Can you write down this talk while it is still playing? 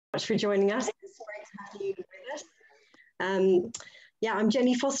Much for joining us. It's great to have you with us. I'm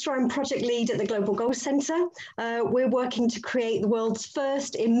Jenny Foster. I'm project lead at the Global Goals Centre. We're working to create the world's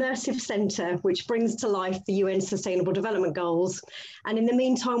first immersive centre, which brings to life the UN Sustainable Development Goals. And in the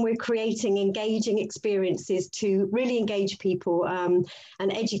meantime, we're creating engaging experiences to really engage people and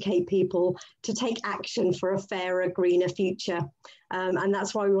educate people to take action for a fairer, greener future. And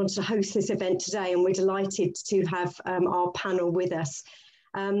that's why we wanted to host this event today. And we're delighted to have our panel with us.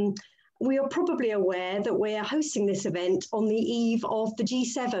 We are probably aware that we are hosting this event on the eve of the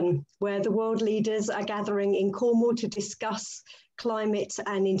G7, where the world leaders are gathering in Cornwall to discuss climate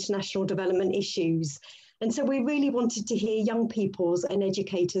and international development issues. And so we really wanted to hear young people's and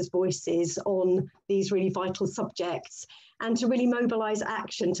educators' voices on these really vital subjects and to really mobilise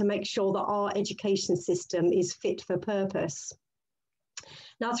action to make sure that our education system is fit for purpose.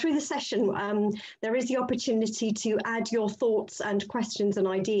 Now, through the session, there is the opportunity to add your thoughts and questions and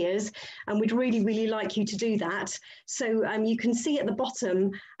ideas, and we'd really like you to do that. So you can see at the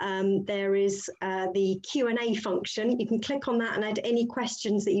bottom, there is the Q&A function. You can click on that and add any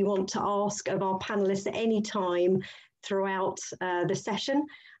questions that you want to ask of our panelists at any time throughout the session.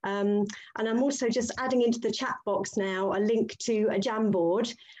 And I'm also just adding into the chat box now a link to a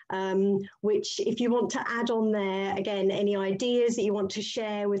Jamboard, which if you want to add on there, again, any ideas that you want to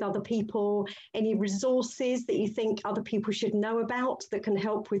share with other people, any resources that you think other people should know about that can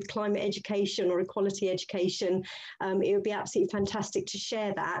help with climate education or equality education, it would be absolutely fantastic to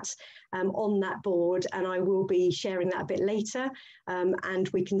share that on that board, and I will be sharing that a bit later, and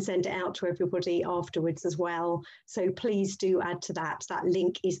we can send it out to everybody afterwards as well. So please do add to that. That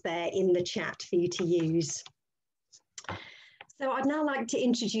link is there in the chat for you to use. So I'd now like to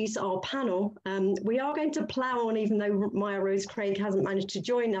introduce our panel. We are going to plough on, even though Mya-Rose Craig hasn't managed to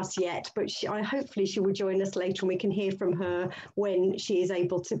join us yet, but hopefully she will join us later and we can hear from her when she is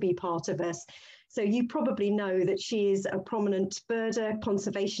able to be part of us. So you probably know that she is a prominent birder,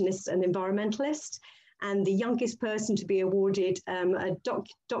 conservationist and environmentalist, and the youngest person to be awarded a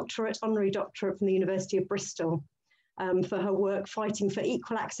honorary doctorate from the University of Bristol for her work fighting for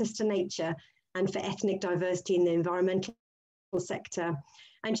equal access to nature and for ethnic diversity in the environmental sector.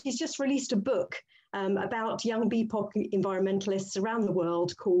 And she's just released a book about young BIPOC environmentalists around the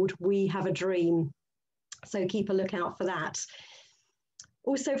world called We Have a Dream. So keep a lookout for that.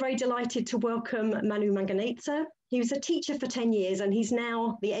 Also very delighted to welcome Manu Maunganidze. He was a teacher for 10 years and he's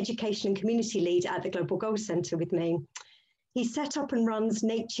now the Education and Community Lead at the Global Goals Centre with me. He set up and runs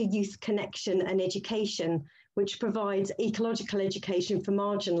Nature Youth Connection and Education, which provides ecological education for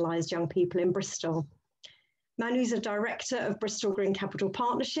marginalised young people in Bristol. Manu's a director of Bristol Green Capital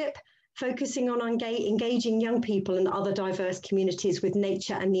Partnership, focusing on engaging young people and other diverse communities with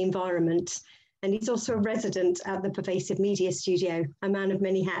nature and the environment. And he's also a resident at the Pervasive Media Studio, a man of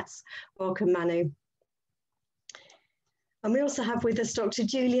many hats. Welcome, Manu. And we also have with us Dr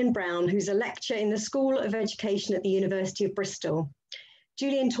Julian Brown, who's a lecturer in the School of Education at the University of Bristol.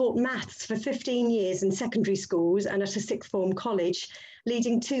 Julian taught maths for 15 years in secondary schools and at a sixth form college,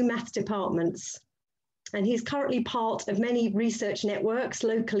 leading 2 maths departments. And he's currently part of many research networks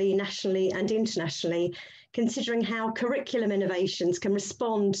locally, nationally and internationally, considering how curriculum innovations can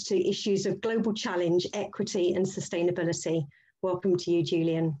respond to issues of global challenge, equity and sustainability. Welcome to you,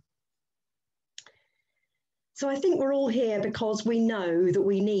 Julian. So I think we're all here because we know that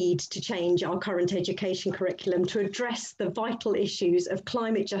we need to change our current education curriculum to address the vital issues of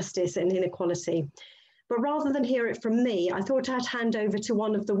climate justice and inequality. But rather than hear it from me, I thought I'd hand over to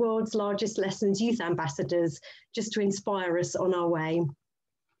one of the world's largest lessons youth ambassadors, just to inspire us on our way.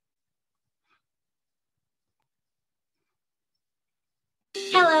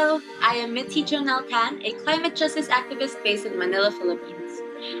 Hello, I am Mitzi Jonel Tan, a climate justice activist based in Manila, Philippines.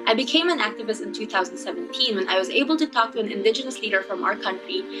 I became an activist in 2017 when I was able to talk to an indigenous leader from our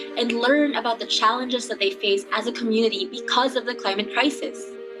country and learn about the challenges that they face as a community because of the climate crisis.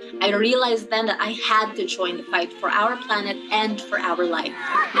 I realized then that I had to join the fight for our planet and for our life.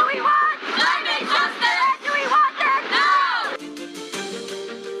 What do we want? Climate justice! Do we want it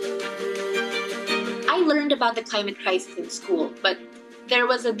now? I learned about the climate crisis in school, but there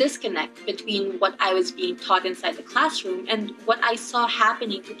was a disconnect between what I was being taught inside the classroom and what I saw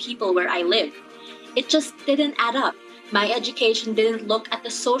happening to people where I live. It just didn't add up. My education didn't look at the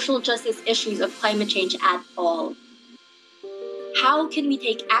social justice issues of climate change at all. How can we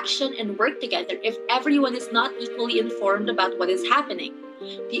take action and work together if everyone is not equally informed about what is happening?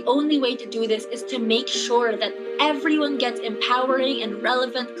 The only way to do this is to make sure that everyone gets empowering and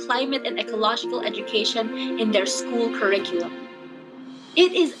relevant climate and ecological education in their school curriculum.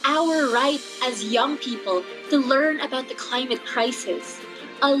 It is our right as young people to learn about the climate crisis.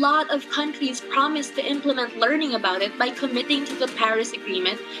 A lot of countries promised to implement learning about it by committing to the Paris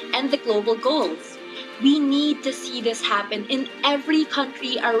Agreement and the global goals. We need to see this happen in every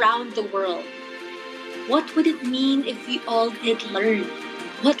country around the world. What would it mean if we all did learn?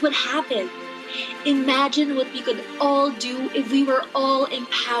 What would happen? Imagine what we could all do if we were all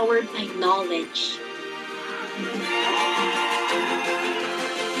empowered by knowledge.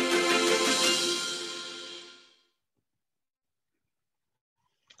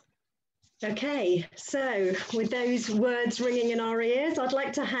 Okay, so with those words ringing in our ears, I'd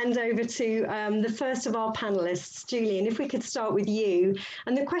like to hand over to the first of our panelists. Julian, if we could start with you.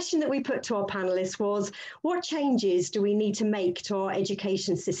 And the question that we put to our panelists was, what changes do we need to make to our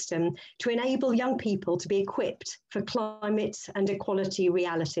education system to enable young people to be equipped for climate and equality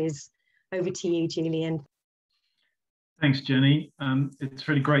realities? Over to you, Julian. Thanks, Jenny. It's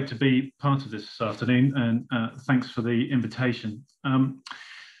really great to be part of this afternoon, and thanks for the invitation.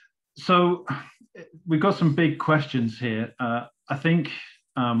 So we've got some big questions here. I think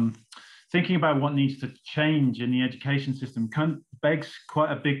thinking about what needs to change in the education system begs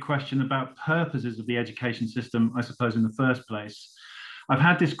quite a big question about purposes of the education system, I suppose, in the first place. I've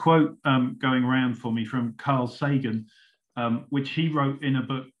had this quote going around for me from Carl Sagan, which he wrote in a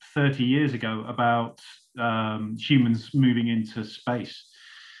book 30 years ago about humans moving into space.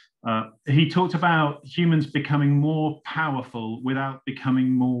 He talked about humans becoming more powerful without becoming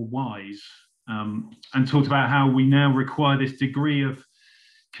more wise, and talked about how we now require this degree of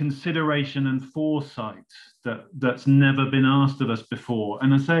consideration and foresight that's never been asked of us before.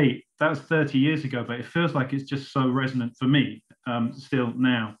 And I say that was 30 years ago, but it feels like it's just so resonant for me still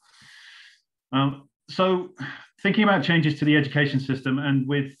now. So thinking about changes to the education system, and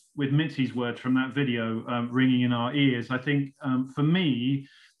with Mitzi's words from that video ringing in our ears, I think for me,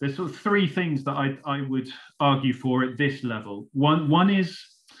 there's sort of three things that I would argue for at this level. One is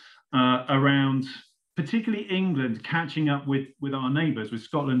around particularly England catching up with our neighbours, with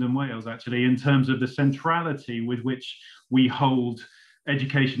Scotland and Wales, actually, in terms of the centrality with which we hold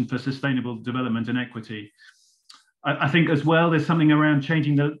education for sustainable development and equity. I think as well, there's something around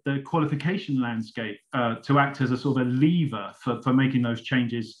changing the qualification landscape to act as a sort of a lever for making those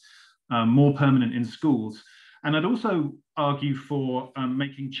changes more permanent in schools. And I'd also argue for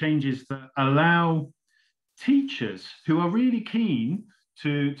making changes that allow teachers who are really keen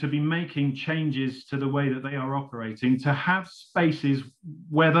to be making changes to the way that they are operating, to have spaces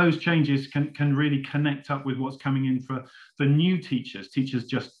where those changes can really connect up with what's coming in for new teachers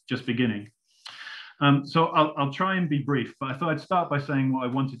just beginning. So I'll try and be brief, but I thought I'd start by saying what I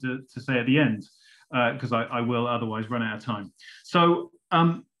wanted to say at the end, because I will otherwise run out of time. So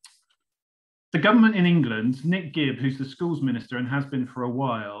the government in England, Nick Gibb, who's the schools minister and has been for a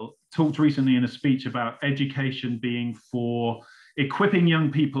while, talked recently in a speech about education being for equipping young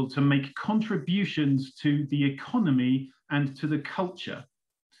people to make contributions to the economy and to the culture.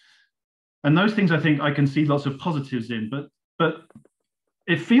 And those things I think I can see lots of positives in, but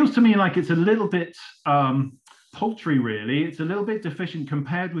it feels to me like it's a little bit paltry, really. It's a little bit deficient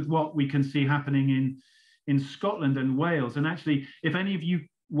compared with what we can see happening in Scotland and Wales. And actually, if any of you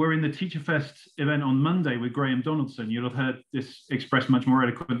were in the Teacherfest event on Monday with Graham Donaldson, you'll have heard this expressed much more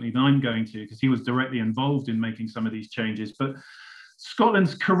eloquently than I'm going to, because he was directly involved in making some of these changes. But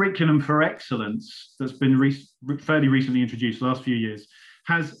Scotland's curriculum for excellence that's been fairly recently introduced last few years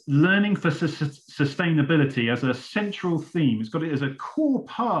has learning for sustainability as a central theme. It's got it as a core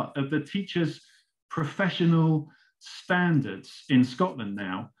part of the teachers' professional standards in Scotland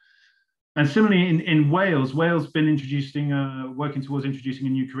now. And similarly in Wales, Wales been introducing, working towards introducing a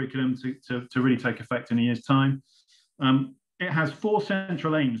new curriculum to really take effect in a year's time. It has 4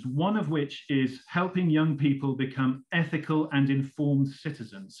 central aims, one of which is helping young people become ethical and informed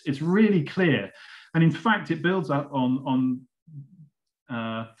citizens. It's really clear. And in fact, it builds up on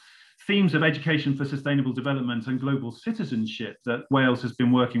themes of education for sustainable development and global citizenship that Wales has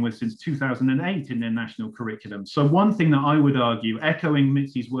been working with since 2008 in their national curriculum. So one thing that I would argue, echoing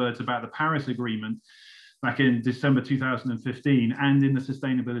Mitzi's words about the Paris Agreement back in December 2015 and in the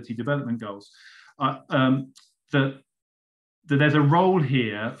Sustainability Development Goals, that there's a role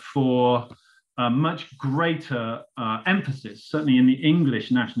here for much greater emphasis, certainly in the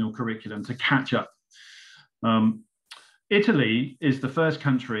English national curriculum, to catch up. Italy is the first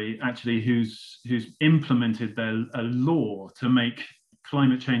country actually who's implemented a law to make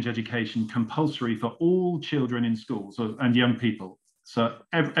climate change education compulsory for all children in schools and young people. So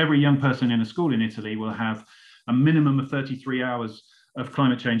every young person in a school in Italy will have a minimum of 33 hours of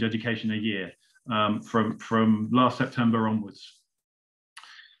climate change education a year from last September onwards.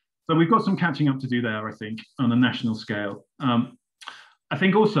 So we've got some catching up to do there, I think, on a national scale. I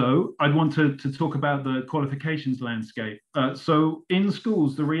think also I'd want to talk about the qualifications landscape. So in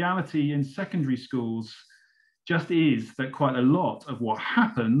schools, the reality in secondary schools just is that quite a lot of what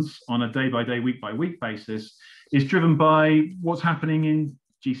happens on a day-by-day, week-by-week basis is driven by what's happening in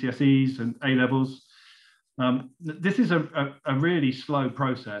GCSEs and A-levels. This is a really slow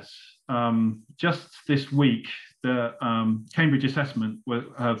process. Just this week, the Cambridge Assessment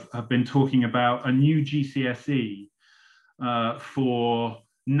have been talking about a new GCSE for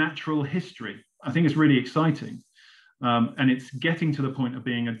natural history. I think it's really exciting. And it's getting to the point of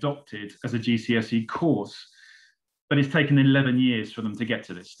being adopted as a GCSE course, but it's taken 11 years for them to get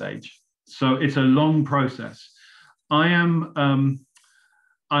to this stage. So it's a long process. I'm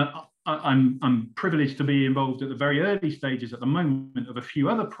privileged to be involved at the very early stages at the moment of a few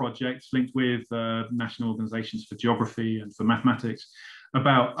other projects linked with national organizations for geography and for mathematics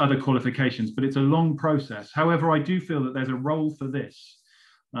about other qualifications, but it's a long process. However, I do feel that there's a role for this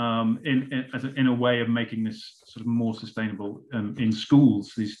in a way of making this sort of more sustainable in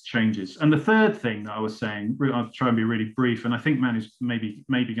schools, these changes. And the third thing that I was saying, I'll try and be really brief, and I think Manu's maybe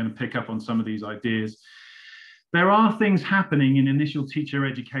going to pick up on some of these ideas. There are things happening in initial teacher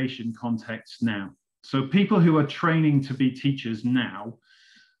education contexts now. So people who are training to be teachers now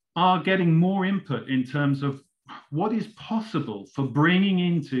are getting more input in terms of what is possible for bringing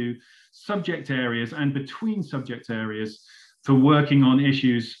into subject areas and between subject areas for working on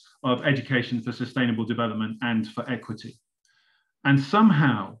issues of education for sustainable development and for equity. And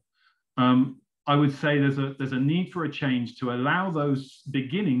somehow, I would say there's a need for a change to allow those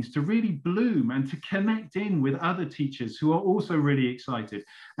beginnings to really bloom and to connect in with other teachers who are also really excited,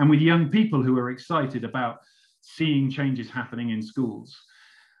 and with young people who are excited about seeing changes happening in schools.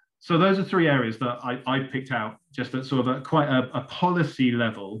 So those are three areas that I picked out just at sort of quite a policy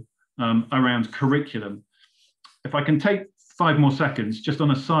level around curriculum. If I can take 5 more seconds, just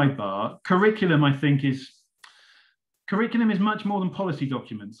on a sidebar, curriculum, I think curriculum is much more than policy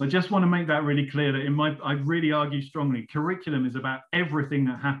documents. I just want to make that really clear that I really argue strongly, curriculum is about everything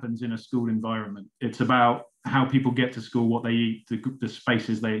that happens in a school environment. It's about how people get to school, what they eat, the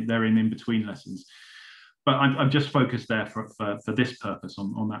spaces they're in between lessons. But I'm just focused there for this purpose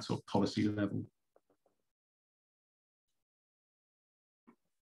on that sort of policy level.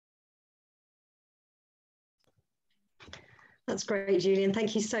 That's great, Julian.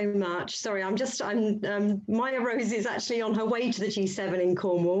 Thank you so much. Sorry, Mya-Rose is actually on her way to the G7 in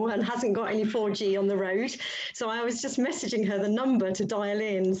Cornwall and hasn't got any 4G on the road. So I was just messaging her the number to dial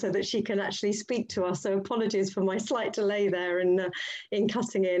in so that she can actually speak to us. So apologies for my slight delay there in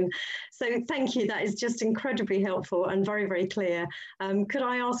cutting in. So thank you. That is just incredibly helpful and very, very clear. Could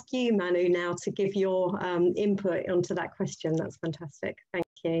I ask you, Manu, now to give your input onto that question? That's fantastic. Thank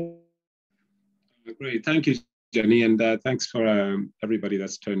you. Great. Thank you, Jenny, and thanks for everybody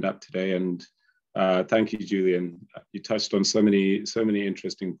that's turned up today. And thank you, Julian. You touched on so many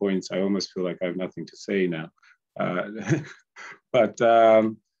interesting points. I almost feel like I have nothing to say now. But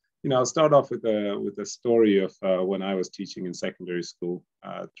I'll start off with a story of when I was teaching in secondary school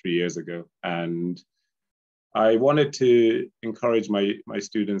 3 years ago, and I wanted to encourage my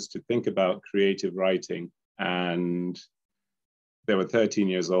students to think about creative writing. And they were 13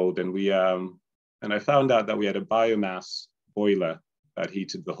 years old, and and I found out that we had a biomass boiler that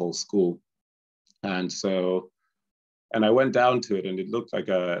heated the whole school. And I went down to it, and it looked like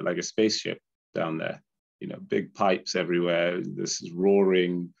a spaceship down there, big pipes everywhere, this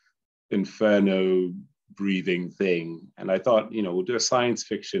roaring, inferno breathing thing. And I thought, we'll do a science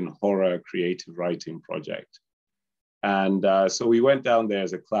fiction, horror, creative writing project. And so we went down there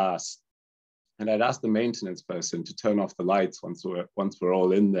as a class, and I'd asked the maintenance person to turn off the lights once we're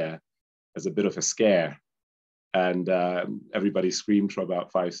all in there, as a bit of a scare. And everybody screamed for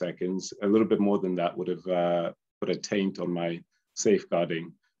about 5 seconds. A little bit more than that would have put a taint on my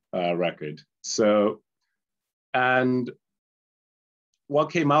safeguarding record. So, and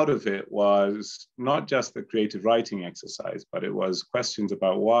what came out of it was not just the creative writing exercise, but it was questions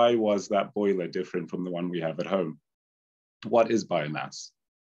about why was that boiler different from the one we have at home? What is biomass?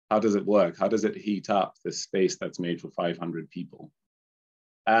 How does it work? How does it heat up this space that's made for 500 people?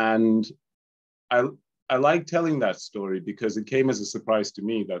 And I like telling that story because it came as a surprise to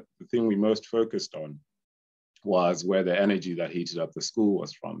me that the thing we most focused on was where the energy that heated up the school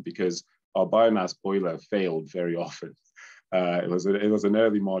was from, because our biomass boiler failed very often. It was an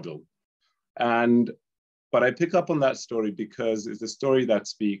early model. But I pick up on that story because it's a story that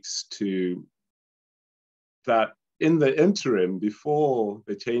speaks to that in the interim, before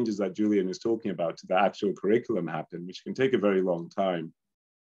the changes that Julian is talking about to the actual curriculum happen, which can take a very long time,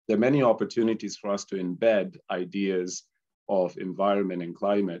 there are many opportunities for us to embed ideas of environment and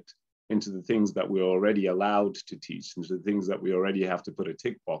climate into the things that we're already allowed to teach, into the things that we already have to put a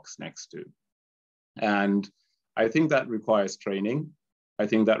tick box next to. And I think that requires training. I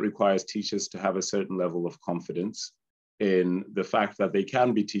think that requires teachers to have a certain level of confidence in the fact that they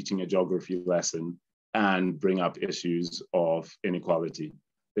can be teaching a geography lesson and bring up issues of inequality.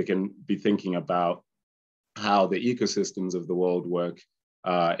 They can be thinking about how the ecosystems of the world work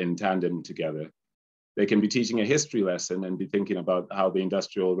in tandem together. They can be teaching a history lesson and be thinking about how the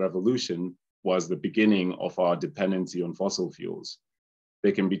Industrial Revolution was the beginning of our dependency on fossil fuels.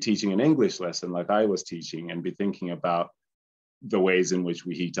 They can be teaching an English lesson like I was teaching and be thinking about the ways in which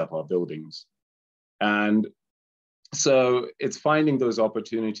we heat up our buildings. And so it's finding those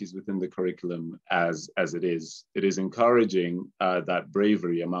opportunities within the curriculum as it is. It is encouraging that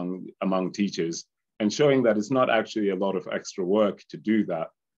bravery among teachers and showing that it's not actually a lot of extra work to do that.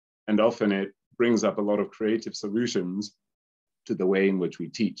 And often it brings up a lot of creative solutions to the way in which we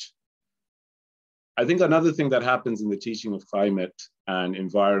teach. I think another thing that happens in the teaching of climate and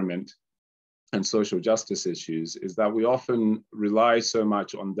environment and social justice issues is that we often rely so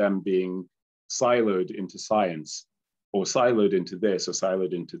much on them being siloed into science, or siloed into this, or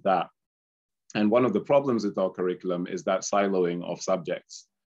siloed into that. And one of the problems with our curriculum is that siloing of subjects,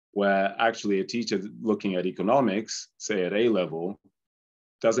 where actually a teacher looking at economics, say at A level,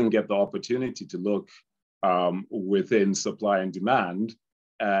 doesn't get the opportunity to look within supply and demand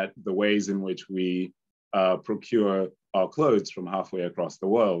at the ways in which we procure our clothes from halfway across the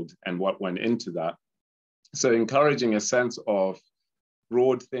world and what went into that. So encouraging a sense of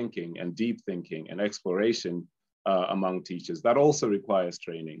broad thinking and deep thinking and exploration among teachers, that also requires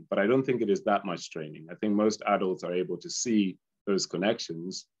training, but I don't think it is that much training. I think most adults are able to see those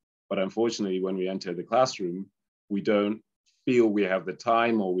connections, but unfortunately, when we enter the classroom, we don't feel we have the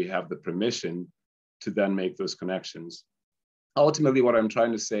time or we have the permission to then make those connections. Ultimately, what I'm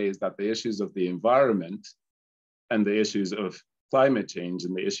trying to say is that the issues of the environment and the issues of climate change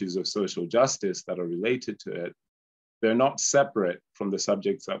and the issues of social justice that are related to it, they're not separate from the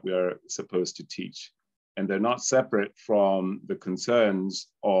subjects that we are supposed to teach. And they're not separate from the concerns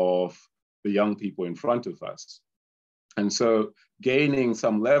of the young people in front of us. And so gaining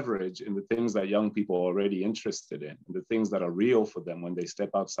some leverage in the things that young people are already interested in, the things that are real for them when they step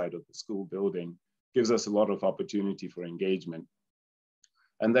outside of the school building, gives us a lot of opportunity for engagement.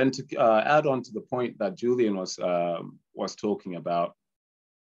 And then to add on to the point that Julian was talking about,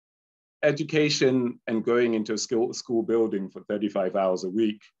 education and going into a school building for 35 hours a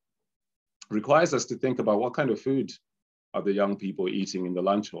week requires us to think about what kind of food are the young people eating in the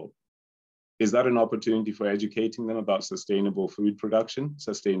lunch hall. Is that an opportunity for educating them about sustainable food production,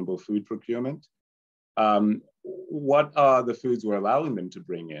 sustainable food procurement? What are the foods we're allowing them to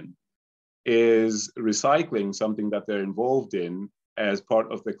bring in? Is recycling something that they're involved in as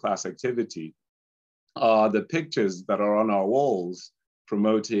part of the class activity? Are the pictures that are on our walls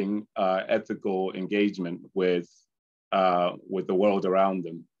promoting ethical engagement with the world around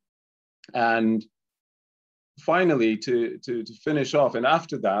them? And finally, to finish off, and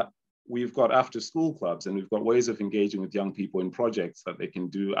after that, we've got after school clubs and we've got ways of engaging with young people in projects that they can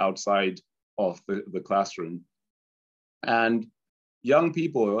do outside of the classroom. And young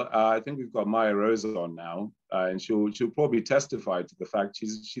people, I think we've got Mya-Rose on now, and she'll probably testify to the fact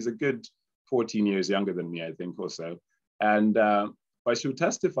she's a good 14 years younger than me, I think, or so. And but she'll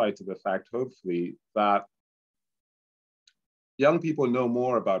testify to the fact, hopefully, that young people know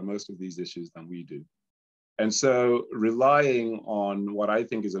more about most of these issues than we do. And so relying on what I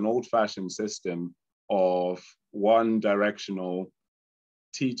think is an old-fashioned system of one-directional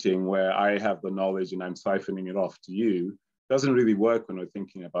teaching where I have the knowledge and I'm siphoning it off to you doesn't really work when we're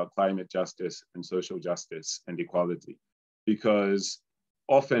thinking about climate justice and social justice and equality. Because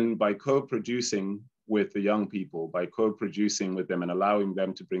often by co-producing with the young people, by co-producing with them and allowing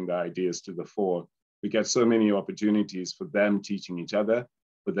them to bring their ideas to the fore, we get so many opportunities for them teaching each other,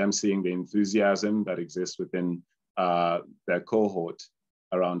 for them seeing the enthusiasm that exists within their cohort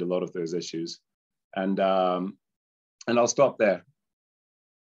around a lot of those issues. And I'll stop there.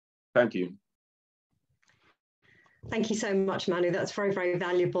 Thank you. Thank you so much, Manu. That's very, very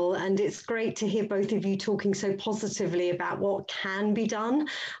valuable. And it's great to hear both of you talking so positively about what can be done.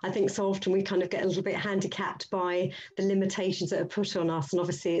 I think so often we kind of get a little bit handicapped by the limitations that are put on us. And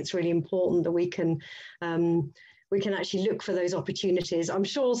obviously it's really important that we can we can actually look for those opportunities. I'm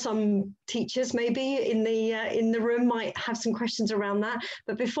sure some teachers maybe in the room might have some questions around that.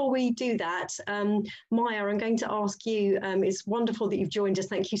 But before we do that, Mya, I'm going to ask you, it's wonderful that you've joined us.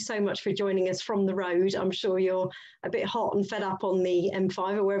 Thank you so much for joining us from the road. I'm sure you're a bit hot and fed up on the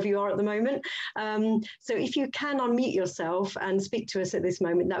M5 or wherever you are at the moment. So if you can unmute yourself and speak to us at this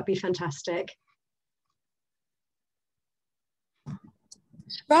moment, that would be fantastic.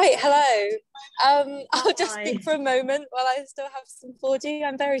 Right, hello. I'll just speak for a moment while I still have some 4G.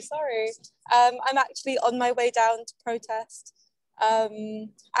 I'm very sorry. I'm actually on my way down to protest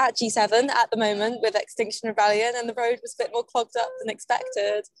at G7 at the moment with Extinction Rebellion, and the road was a bit more clogged up than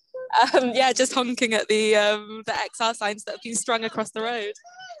expected. Yeah, just honking at the XR signs that have been strung across the road.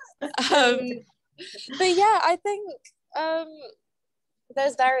 But yeah, I think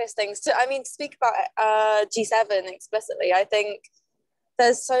there's various things to speak about G7 explicitly. I think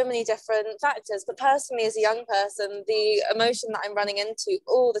there's so many different factors, but personally as a young person, the emotion that I'm running into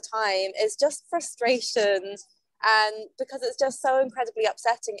all the time is just frustration, and because it's just so incredibly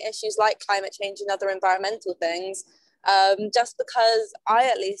upsetting, issues like climate change and other environmental things, just because I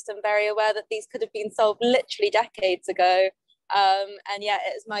at least am very aware that these could have been solved literally decades ago, and yet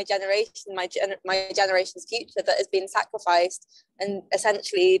it's my generation, my generation's future that has been sacrificed and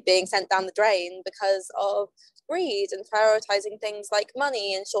essentially being sent down the drain because of greed and prioritizing things like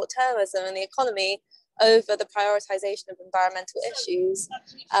money and short-termism and the economy over the prioritization of environmental issues.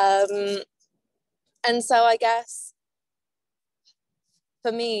 And so I guess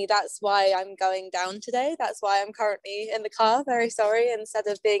for me, that's why I'm going down today. That's why I'm currently in the car, very sorry, instead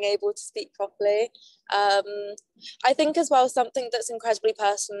of being able to speak properly. I think as well, something that's incredibly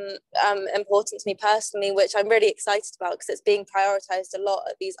important to me personally, which I'm really excited about because it's being prioritized a lot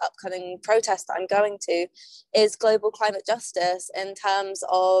at these upcoming protests that I'm going to, is global climate justice in terms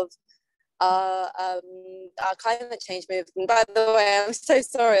of our climate change movement. By the way, I'm so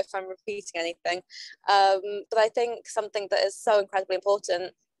sorry if I'm repeating anything, but I think something that is so incredibly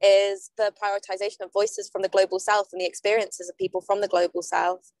important is the prioritization of voices from the global south and the experiences of people from the global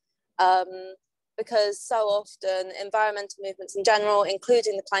south, because so often environmental movements in general,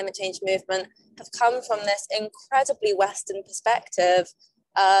 including the climate change movement, have come from this incredibly Western perspective,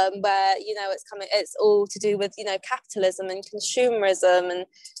 where it's all to do with capitalism and consumerism and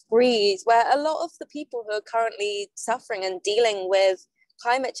greed, where a lot of the people who are currently suffering and dealing with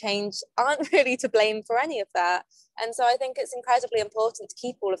climate change aren't really to blame for any of that. And so I think it's incredibly important to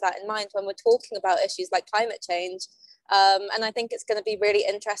keep all of that in mind when we're talking about issues like climate change. And I think it's going to be really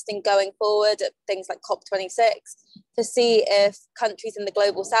interesting going forward at things like COP26 to see if countries in the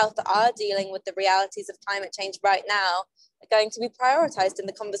global south that are dealing with the realities of climate change right now are going to be prioritized in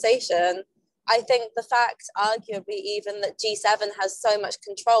the conversation. I think the fact, arguably even, that G7 has so much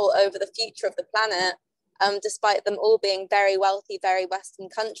control over the future of the planet, despite them all being very wealthy, very Western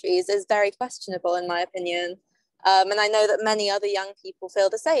countries, is very questionable in my opinion. And I know that many other young people feel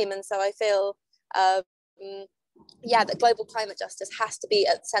the same. And so I feel, that global climate justice has to be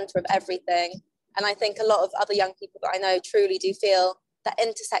at the center of everything. And I think a lot of other young people that I know truly do feel that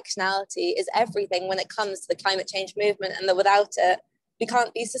intersectionality is everything when it comes to the climate change movement, and that without it, we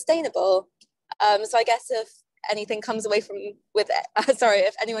can't be sustainable. So I guess if anyone comes away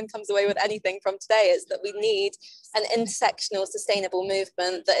with anything from today, is that we need an intersectional, sustainable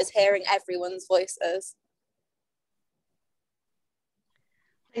movement that is hearing everyone's voices.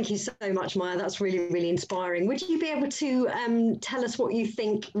 Thank you so much, Mya. That's really, really inspiring. Would you be able to tell us what you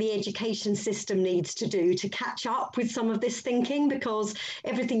think the education system needs to do to catch up with some of this thinking? Because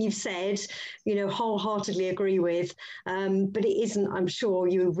everything you've said, wholeheartedly agree with, but it isn't, I'm sure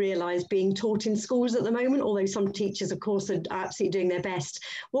you realise, being taught in schools at the moment, although some teachers, of course, are absolutely doing their best.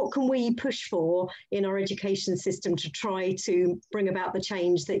 What can we push for in our education system to try to bring about the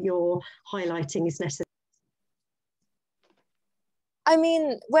change that you're highlighting is necessary? I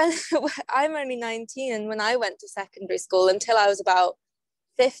mean, when I'm only 19, and when I went to secondary school until I was about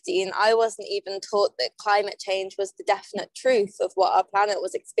 15, I wasn't even taught that climate change was the definite truth of what our planet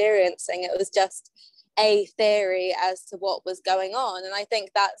was experiencing. It was just a theory as to what was going on. And I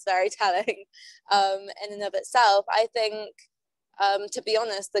think that's very telling in and of itself. I think, to be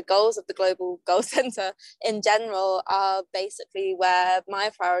honest, the goals of the Global Goals Centre in general are basically where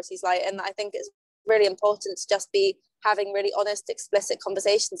my priorities lie. And I think it's really important to just be having really honest, explicit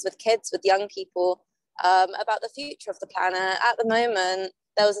conversations with kids, with young people, about the future of the planet. At the moment,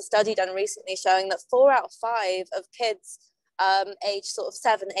 there was a study done recently showing that 4 out of 5 of kids aged sort of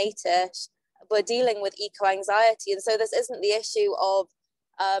 7, 8-ish were dealing with eco-anxiety. And so this isn't the issue of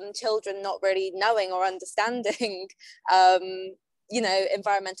children not really knowing or understanding you know,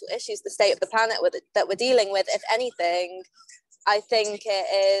 environmental issues, the state of the planet that we're dealing with. If anything, I think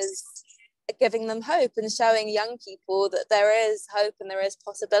it is giving them hope and showing young people that there is hope and there is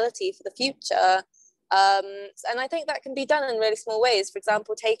possibility for the future. And I think that can be done in really small ways. For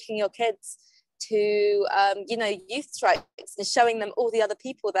example, taking your kids to, you know, youth strikes and showing them all the other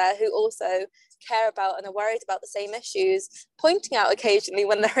people there who also care about and are worried about the same issues, pointing out occasionally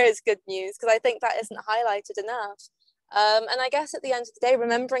when there is good news, because I think that isn't highlighted enough. And I guess at the end of the day,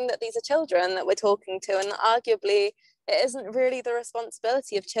 remembering that these are children that we're talking to, and arguably it isn't really the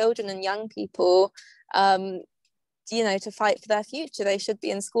responsibility of children and young people, you know, to fight for their future. They should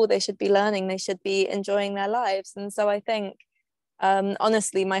be in school, they should be learning, they should be enjoying their lives. And so I think,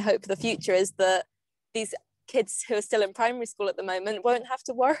 honestly, my hope for the future is that these kids who are still in primary school at the moment won't have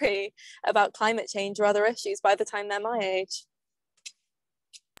to worry about climate change or other issues by the time they're my age.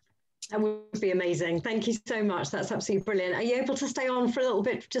 That would be amazing. Thank you so much. That's absolutely brilliant. Are you able to stay on for a little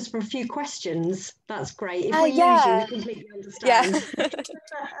bit just for a few questions? That's great. If we lose you, we completely understand.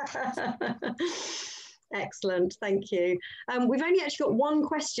 Yeah. Excellent, thank you. We've only actually got one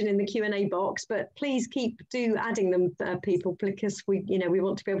question in the Q&A box, but please do adding them, people, because we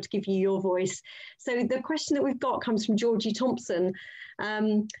want to be able to give you your voice. So the question that we've got comes from Georgie Thompson,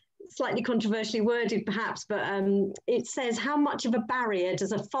 slightly controversially worded perhaps, but it says, how much of a barrier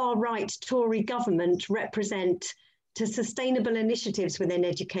does a far-right Tory government represent to sustainable initiatives within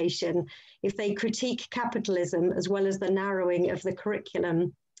education if they critique capitalism as well as the narrowing of the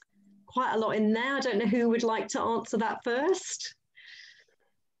curriculum? Quite a lot in there. I don't know who would like to answer that first.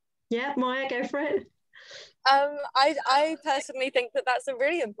 Yeah, Maya, go for it. I personally think that that's a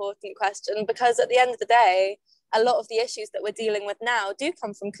really important question, because at the end of the day, a lot of the issues that we're dealing with now do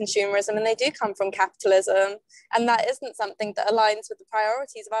come from consumerism, and they do come from capitalism, and that isn't something that aligns with the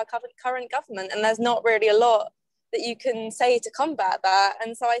priorities of our current government, and there's not really a lot that you can say to combat that.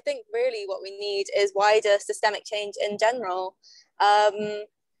 And so I think really what we need is wider systemic change in general.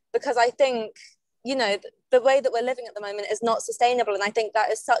 Because I think, you know, the way that we're living at the moment is not sustainable. And I think that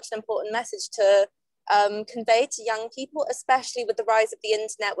is such an important message to convey to young people, especially with the rise of the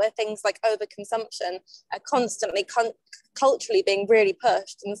internet, where things like overconsumption are constantly culturally being really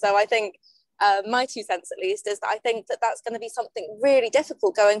pushed. And so I think my 2 cents, at least, is that I think that that's going to be something really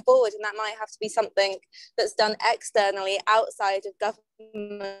difficult going forward. And that might have to be something that's done externally outside of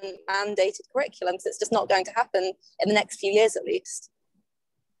government mandated curriculums. It's just not going to happen in the next few years, at least.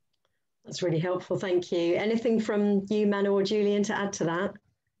 That's really helpful, thank you. Anything from you, Manu or Julian, to add to that?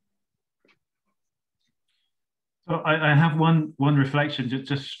 So I have one reflection,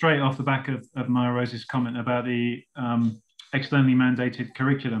 just straight off the back of Mya-Rose's comment about the externally mandated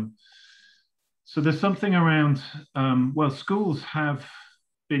curriculum. So there's something around, well, schools have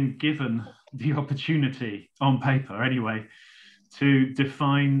been given the opportunity, on paper anyway, to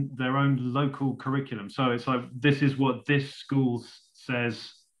define their own local curriculum. So it's like, this is what this school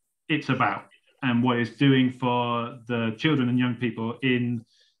says it's about and what it's doing for the children and young people in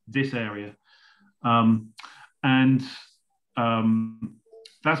this area.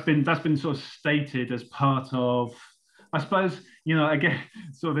 That's been sort of stated as part of, I suppose, you know, again,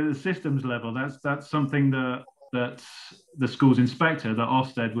 sort of at the systems level, that's something that the school's inspector, the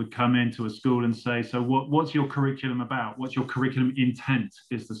Ofsted, would come into a school and say, so what's your curriculum about? What's your curriculum intent,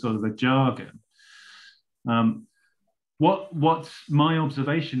 is the sort of the jargon. What my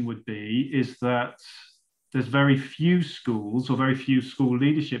observation would be is that there's very few schools or very few school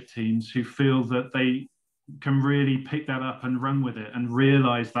leadership teams who feel that they can really pick that up and run with it and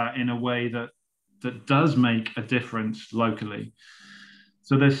realize that in a way that does make a difference locally.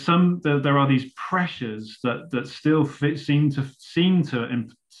 So there are these pressures that still seem to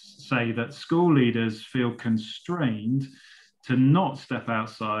say that school leaders feel constrained to not step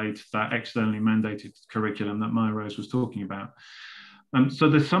outside that externally mandated curriculum that Mya-Rose was talking about. So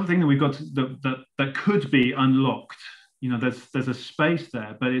there's something that we've got that could be unlocked. You know, there's a space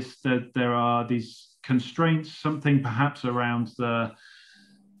there, but it's that there are these constraints, something perhaps around the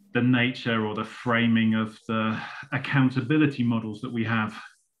nature or the framing of the accountability models that we have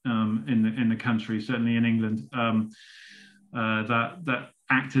in the country, certainly in England, that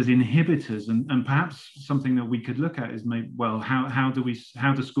act as inhibitors, and perhaps something that we could look at is maybe, well, how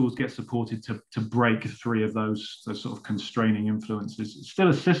do schools get supported to break free of those sort of constraining influences? It's still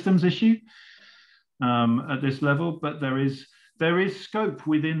a systems issue at this level, but there is scope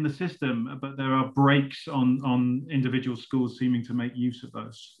within the system, but there are breaks on individual schools seeming to make use of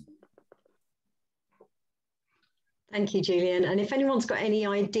those. Thank you, Julian. And if anyone's got any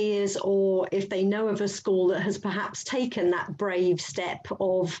ideas, or if they know of a school that has perhaps taken that brave step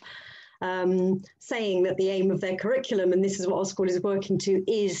of saying that the aim of their curriculum, and this is what our school is working to,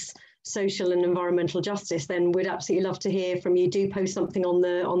 is social and environmental justice, then we'd absolutely love to hear from you. Do post something on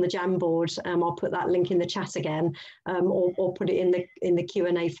the Jamboard. I'll put that link in the chat again, or put it in the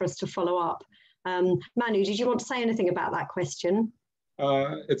Q&A for us to follow up. Manu, did you want to say anything about that question?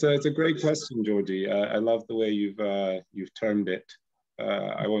 It's a great question, Georgie. I love the way you've termed it.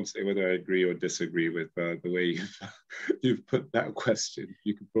 I won't say whether I agree or disagree with the way you've put that question.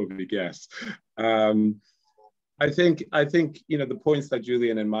 You could probably guess. I think the points that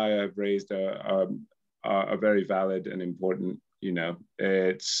Julian and Maya have raised are very valid and important.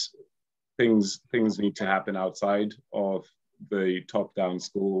 It's things need to happen outside of the top-down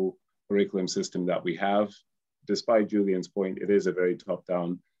school curriculum system that we have. Despite Julian's point, it is a very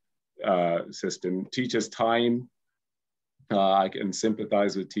top-down system. Teachers' time, I can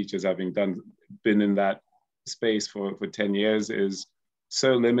sympathize with teachers having been in that space for 10 years, is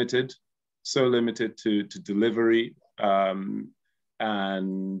so limited to delivery and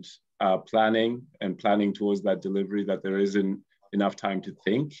planning towards that delivery, that there isn't enough time to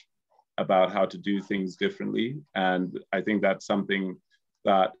think about how to do things differently. And I think that's something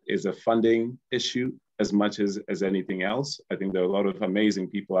that is a funding issue as much as anything else. I think there are a lot of amazing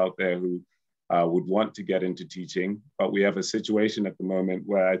people out there who would want to get into teaching, but we have a situation at the moment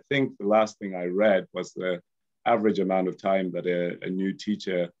where I think the last thing I read was the average amount of time that a new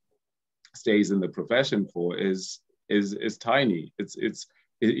teacher stays in the profession for is tiny. It's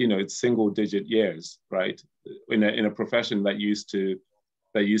single-digit years, right? In a profession that used to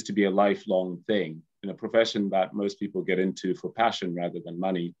be a lifelong thing, in a profession that most people get into for passion rather than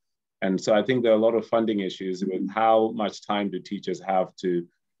money. And so I think there are a lot of funding issues with how much time do teachers have to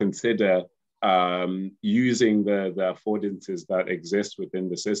consider using the affordances that exist within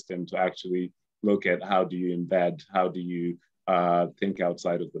the system to actually look at how do you embed, how do you think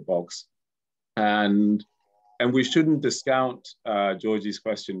outside of the box. And we shouldn't discount Georgie's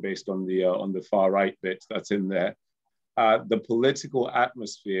question based on the far right bit that's in there. The political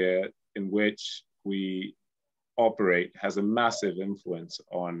atmosphere in which we operate has a massive influence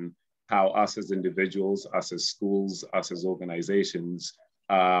on how us as individuals, us as schools, us as organizations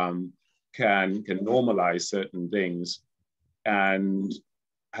can normalize certain things. And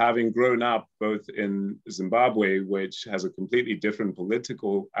having grown up both in Zimbabwe, which has a completely different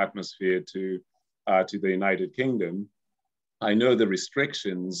political atmosphere to the United Kingdom, I know the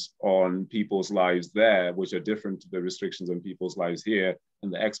restrictions on people's lives there, which are different to the restrictions on people's lives here,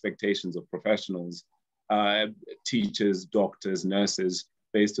 and the expectations of professionals, teachers, doctors, nurses,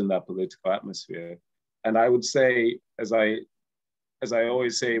 based on that political atmosphere. And I would say, as I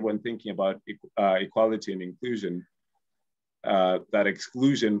always say when thinking about equality and inclusion, that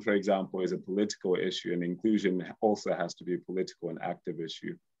exclusion, for example, is a political issue, and inclusion also has to be a political and active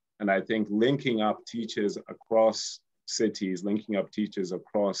issue. And I think linking up teachers across cities, linking up teachers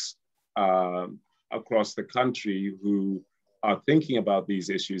across the country who are thinking about these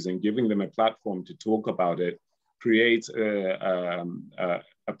issues and giving them a platform to talk about it creates a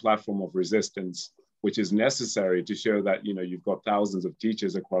platform of resistance, which is necessary to show that you've got thousands of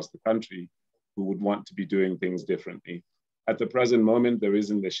teachers across the country who would want to be doing things differently. At the present moment, there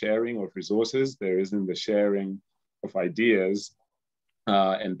isn't the sharing of resources, there isn't the sharing of ideas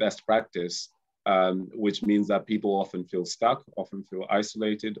and best practice, which means that people often feel stuck, often feel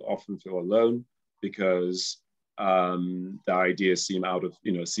isolated, often feel alone because the ideas seem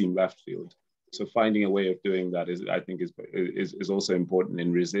seem left field. So finding a way of doing that I think is also important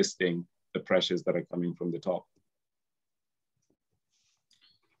in resisting the pressures that are coming from the top.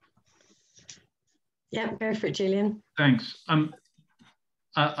 Yeah, go for it, Julian. Thanks. I'm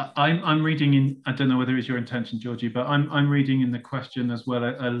reading in, I don't know whether it's your intention, Georgie, but I'm reading in the question as well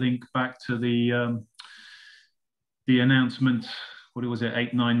a link back to the announcement, what was it,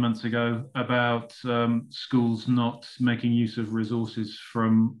 8-9 months ago, about schools not making use of resources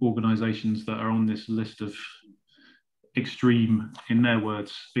from organisations that are on this list of extreme, in their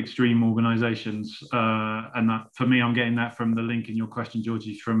words, extreme organisations. And that, for me, I'm getting that from the link in your question,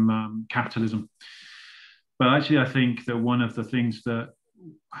 Georgie, from capitalism. But actually, I think that one of the things that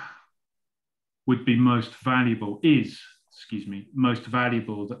would be most valuable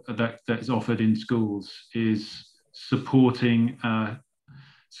that is offered in schools is supporting a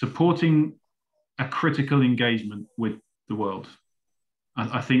critical engagement with the world.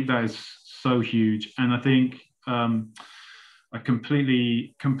 I think that is so huge, and I think I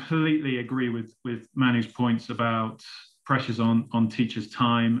completely agree with Manu's points about pressures on teachers'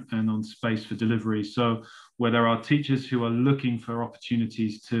 time and on space for delivery. So where there are teachers who are looking for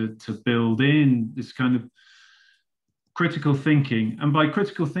opportunities to build in this kind of critical thinking. And by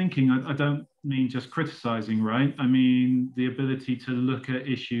critical thinking, I don't mean just criticizing, right? I mean the ability to look at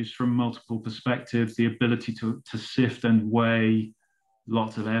issues from multiple perspectives, the ability to sift and weigh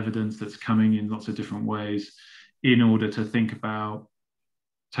lots of evidence that's coming in lots of different ways in order to think about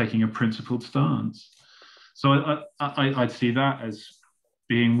taking a principled stance. So I'd see that as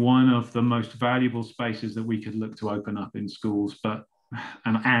being one of the most valuable spaces that we could look to open up in schools. But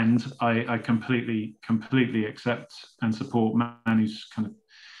and I completely accept and support Manu's kind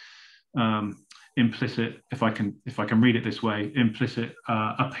of implicit, if I can read it this way, implicit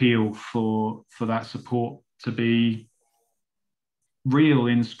appeal for that support to be real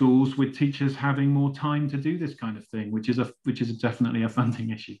in schools, with teachers having more time to do this kind of thing, which is definitely a funding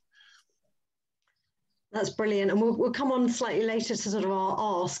issue. That's brilliant. And we'll come on slightly later to sort of our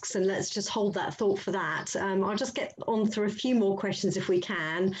asks, and let's just hold that thought for that. I'll just get on through a few more questions if we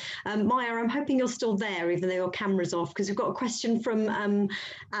can. Maya, I'm hoping you're still there, even though your camera's off, because we've got a question from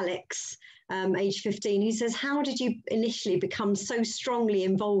Alex, age 15. He says, how did you initially become so strongly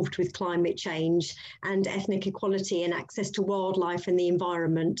involved with climate change and ethnic equality and access to wildlife and the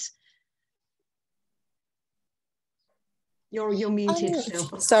environment? You're muted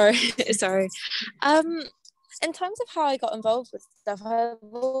still. Sorry. In terms of how I got involved with stuff, I've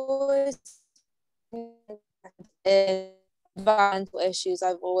always environmental issues.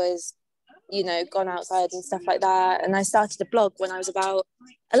 I've always, gone outside and stuff like that. And I started a blog when I was about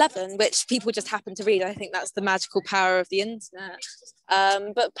 11, which people just happen to read. I think that's the magical power of the internet.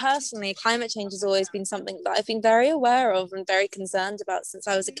 But personally, climate change has always been something that I've been very aware of and very concerned about since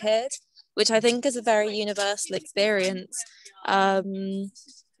I was a kid, which I think is a very universal experience. And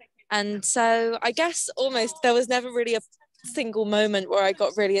so I guess almost there was never really a single moment where I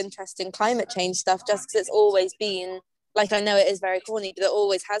got really interested in climate change stuff, just because it's always been, like, I know it is very corny, but it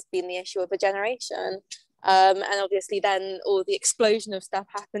always has been the issue of a generation. And obviously then all the explosion of stuff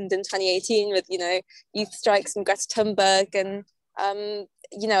happened in 2018 with, youth strikes and Greta Thunberg. And,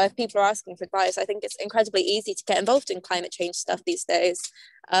 if people are asking for advice, I think it's incredibly easy to get involved in climate change stuff these days.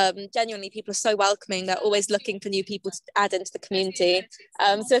 Genuinely, people are so welcoming. They're always looking for new people to add into the community.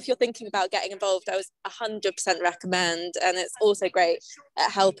 So if you're thinking about getting involved, I would 100% recommend. And it's also great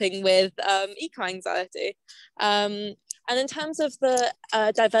at helping with eco-anxiety. And in terms of the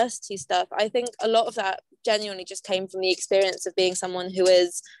diversity stuff, I think a lot of that genuinely just came from the experience of being someone who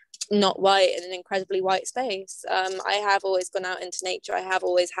is not white in an incredibly white space. I have always gone out into nature. I have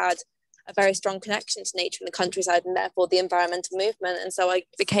always had a very strong connection to nature in the countryside and therefore the environmental movement. And so I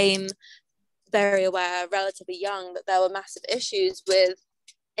became very aware relatively young that there were massive issues with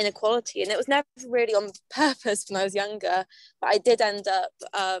inequality. And it was never really on purpose when I was younger, but I did end up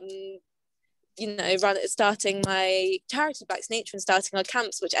starting my charity Black's Nature and starting our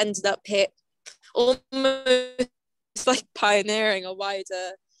camps, which ended up here almost like pioneering a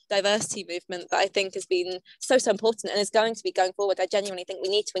wider diversity movement that I think has been so important and is going to be going forward. I genuinely think we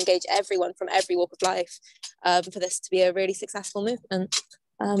need to engage everyone from every walk of life for this to be a really successful movement.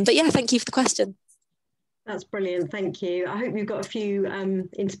 But yeah, thank you for the question. That's brilliant, thank you. I hope you've got a few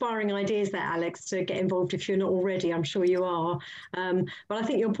inspiring ideas there, Alex, to get involved if you're not already. I'm sure you are. But I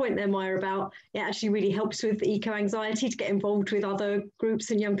think your point there, Maya, about it actually really helps with eco-anxiety to get involved with other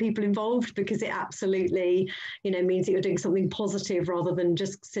groups and young people involved, because it absolutely, means that you're doing something positive rather than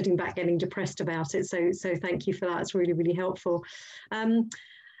just sitting back getting depressed about it. So thank you for that. It's really, really helpful.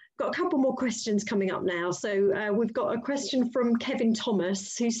 Got a couple more questions coming up now. So we've got a question from Kevin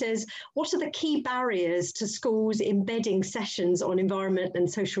Thomas, who says, what are the key barriers to schools embedding sessions on environment and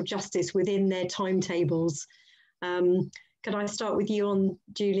social justice within their timetables? Could I start with you,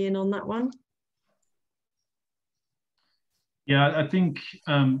 Julian, on that one? Yeah, I think,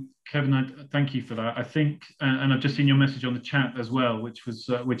 Kevin, thank you for that. I think, and I've just seen your message on the chat as well, which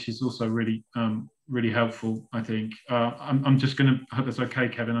is also really really helpful, I think. I'm just going to, I hope that's okay,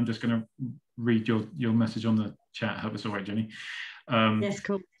 Kevin. I'm just going to read your message on the chat. I hope it's all right, Jenny. Yes,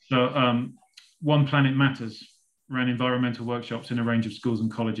 cool. So One Planet Matters ran environmental workshops in a range of schools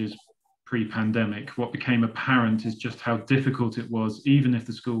and colleges pre-pandemic. What became apparent is just how difficult it was, even if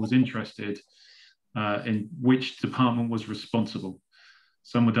the school was interested, in which department was responsible.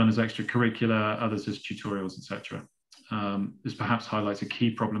 Some were done as extracurricular, others as tutorials, etc. This perhaps highlights a key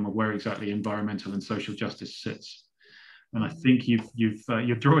problem of where exactly environmental and social justice sits. And I think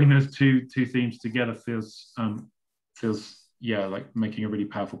you're drawing those two themes together feels yeah, like making a really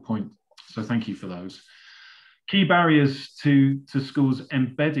powerful point. So thank you for those. Key barriers to schools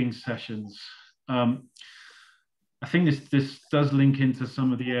embedding sessions. I think this does link into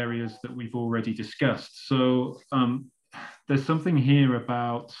some of the areas that we've already discussed. So there's something here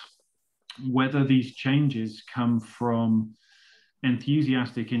about whether these changes come from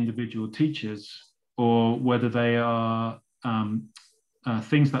enthusiastic individual teachers or whether they are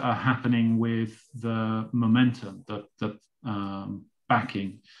things that are happening with the momentum, the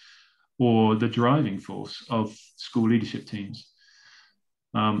backing, or the driving force of school leadership teams.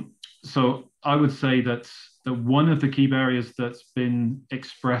 So I would say that one of the key barriers that's been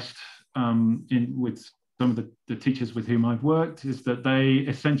expressed with some of the teachers with whom I've worked is that they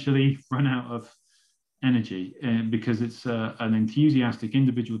essentially run out of energy because it's an enthusiastic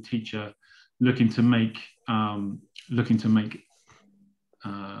individual teacher looking to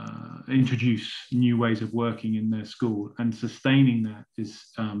introduce new ways of working in their school, and sustaining that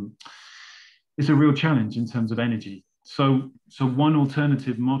is a real challenge in terms of energy. So one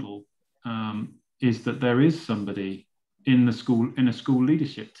alternative model is that there is somebody in a school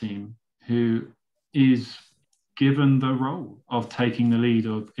leadership team who is given the role of taking the lead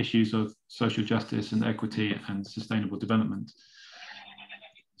of issues of social justice and equity and sustainable development.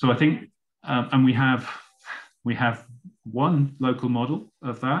 So I think, and we have one local model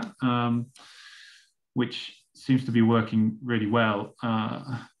of that, which seems to be working really well.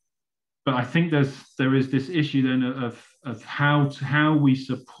 But I think there is this issue then of how we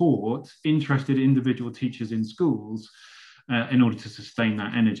support interested individual teachers in schools in order to sustain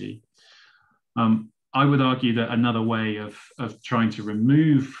that energy. I would argue that another way of trying to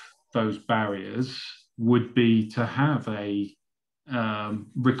remove those barriers would be to have a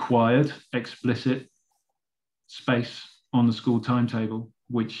required explicit space on the school timetable,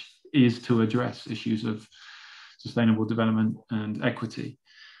 which is to address issues of sustainable development and equity.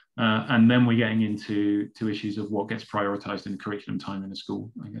 And then we're getting into issues of what gets prioritized in curriculum time in a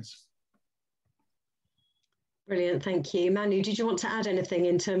school, I guess. Brilliant, thank you. Manu, did you want to add anything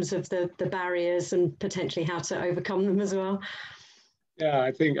in terms of the barriers and potentially how to overcome them as well? Yeah,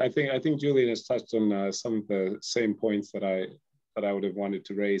 I think Julian has touched on some of the same points that I would have wanted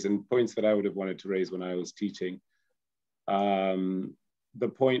to raise, and points that I would have wanted to raise when I was teaching. The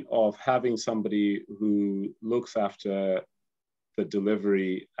point of having somebody who looks after the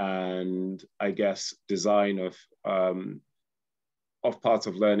delivery and, I guess, design of parts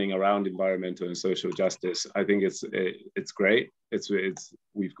of learning around environmental and social justice. I think it's great.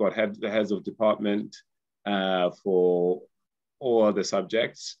 We've got the heads of department for all other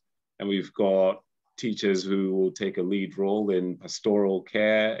subjects, and we've got teachers who will take a lead role in pastoral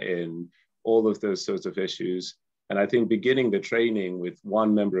care, in all of those sorts of issues. And I think beginning the training with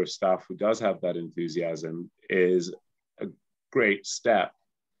one member of staff who does have that enthusiasm is a great step.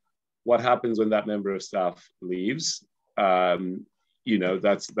 What happens when that member of staff leaves?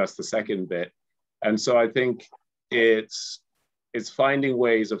 That's the second bit. And so I think it's finding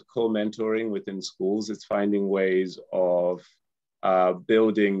ways of co-mentoring within schools. It's finding ways of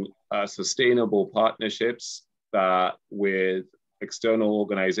building sustainable partnerships that with external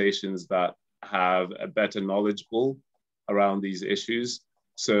organizations that have a better knowledge pool around these issues,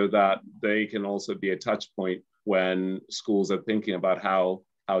 so that they can also be a touch point when schools are thinking about how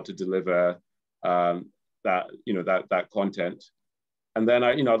to deliver that content. And then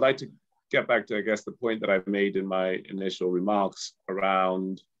I'd like to get back to, I guess, the point that I've made in my initial remarks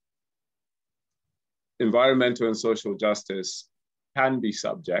around environmental and social justice can be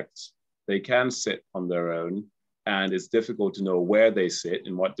subjects. They can sit on their own, and it's difficult to know where they sit,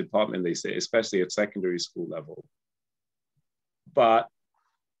 in what department they sit, especially at secondary school level. But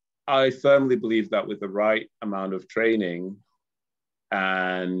I firmly believe that with the right amount of training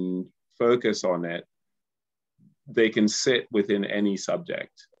and focus on it, they can sit within any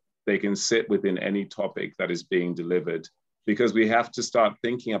subject. They can sit within any topic that is being delivered, because we have to start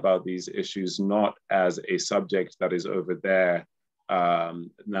thinking about these issues not as a subject that is over there.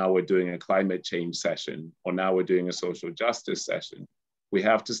 Now we're doing a climate change session, or now we're doing a social justice session. We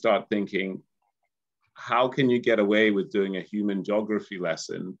have to start thinking, how can you get away with doing a human geography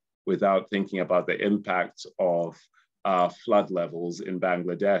lesson without thinking about the impact of flood levels in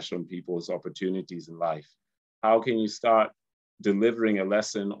Bangladesh on people's opportunities in life? How can you start delivering a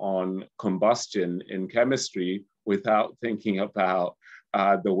lesson on combustion in chemistry without thinking about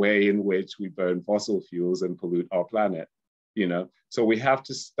the way in which we burn fossil fuels and pollute our planet? So we have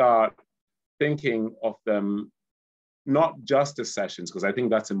to start thinking of them not just as sessions, because I think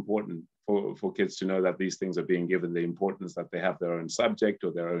that's important for kids to know that these things are being given the importance that they have their own subject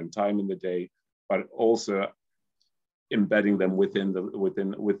or their own time in the day, but also embedding them within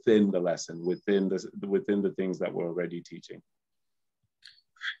the lesson, within the things that we're already teaching.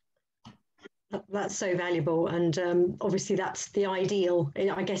 That's so valuable, and obviously that's the ideal.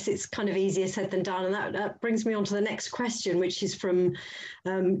 I guess it's kind of easier said than done, and that brings me on to the next question, which is from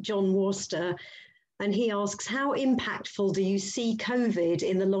John Worcester, and he asks, how impactful do you see COVID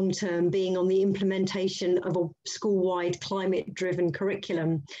in the long term being on the implementation of a school-wide climate-driven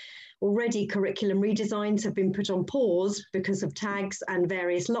curriculum? Already curriculum redesigns have been put on pause because of tags and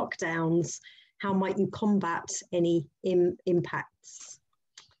various lockdowns. How might you combat any impacts?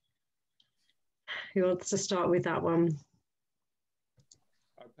 Who wants to start with that one?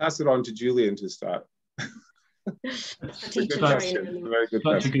 I'll pass it on to Julian to start. Such a good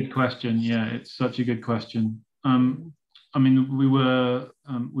question. Yeah, it's such a good question. I mean, we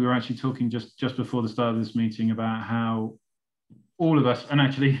were actually talking just before the start of this meeting about how all of us, and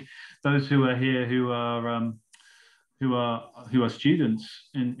actually those who are here who are students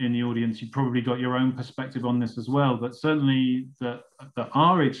in the audience, you probably got your own perspective on this as well. But certainly that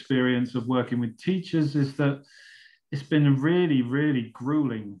our experience of working with teachers is that it's been a really, really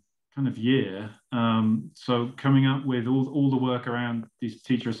grueling kind of year. So coming up with all the work around these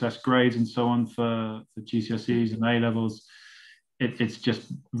teacher assessed grades and so on for GCSEs and A-levels, it's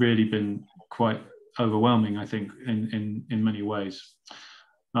just really been quite overwhelming, I think, in many ways.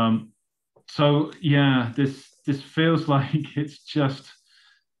 So yeah, this feels like it's just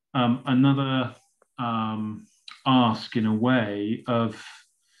another ask in a way of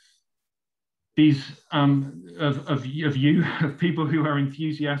these of people who are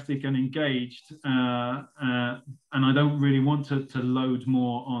enthusiastic and engaged, and I don't really want to load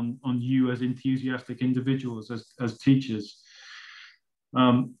more on you as enthusiastic individuals as teachers.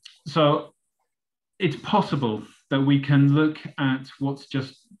 So it's possible that we can look at what's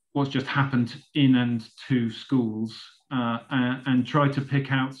just happened in and to schools and try to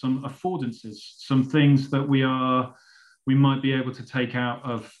pick out some affordances, some things that we might be able to take out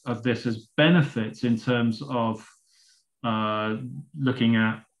of this as benefits in terms of looking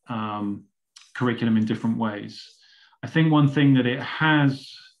at curriculum in different ways. I think one thing that it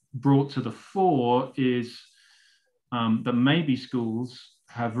has brought to the fore is that maybe schools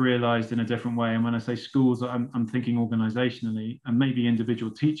have realized in a different way. And when I say schools, I'm thinking organizationally, and maybe individual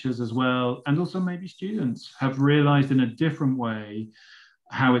teachers as well, and also maybe students have realized in a different way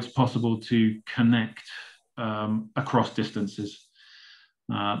how it's possible to connect across distances.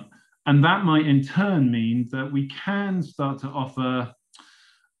 And that might in turn mean that we can start to offer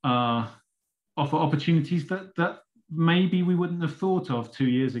opportunities that maybe we wouldn't have thought of 2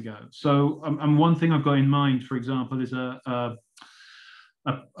 years ago. So and one thing I've got in mind, for example, is a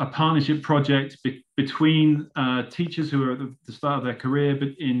partnership project between teachers who are at the start of their career, but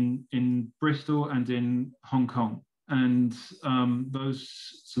in Bristol and in Hong Kong. And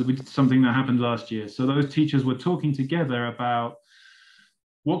so we did something that happened last year. So those teachers were talking together about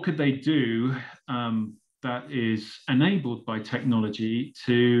what could they do that is enabled by technology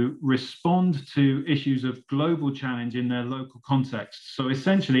to respond to issues of global challenge in their local context. So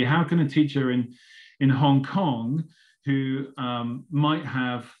essentially, how can a teacher in Hong Kong who might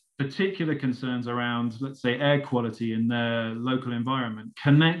have particular concerns around, let's say, air quality in their local environment,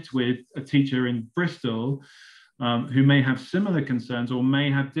 connect with a teacher in Bristol who may have similar concerns or may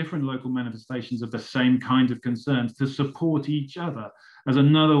have different local manifestations of the same kind of concerns, to support each other as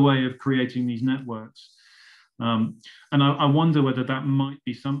another way of creating these networks. And I wonder whether that might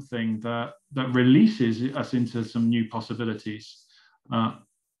be something that releases us into some new possibilities.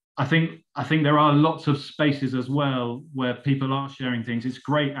 I think there are lots of spaces as well where people are sharing things. It's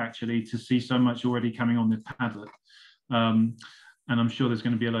great actually to see so much already coming on the Padlet. And I'm sure there's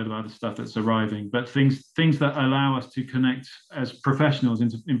going to be a load of other stuff that's arriving, but things that allow us to connect as professionals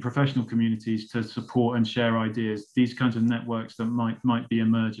in professional communities to support and share ideas, these kinds of networks that might be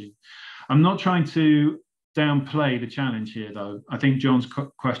emerging. I'm not trying to downplay the challenge here, though. I think John's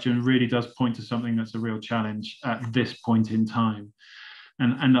question really does point to something that's a real challenge at this point in time.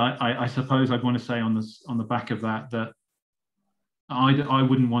 And I suppose I'd want to say on the back of that I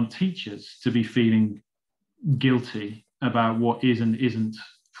wouldn't want teachers to be feeling guilty about what is and isn't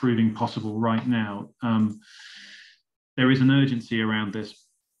proving possible right now. There is an urgency around this,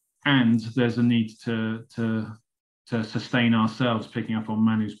 and there's a need to sustain ourselves, picking up on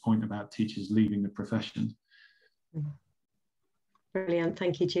Manu's point about teachers leaving the profession. Brilliant,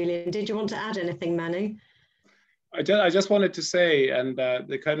 thank you, Julian. Did you want to add anything, Manu? I just wanted to say, and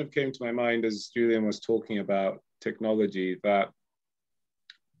it kind of came to my mind as Julian was talking about technology, that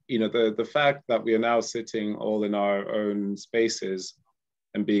the fact that we are now sitting all in our own spaces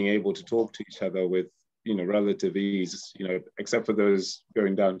and being able to talk to each other with relative ease, except for those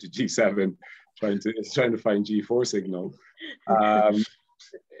going down to G7 trying to find G4 signal,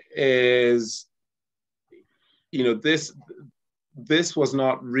 is you know, this was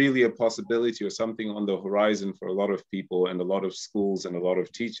not really a possibility or something on the horizon for a lot of people and a lot of schools and a lot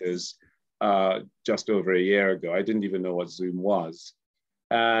of teachers just over a year ago. I didn't even know what Zoom was.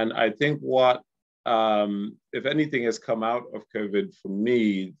 And I think what, if anything, has come out of COVID for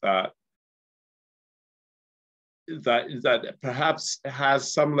me that perhaps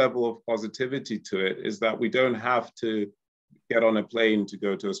has some level of positivity to it is that we don't have to get on a plane to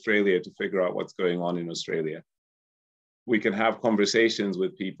go to Australia to figure out what's going on in Australia. We can have conversations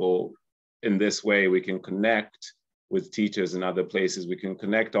with people in this way. We can connect with teachers in other places. We can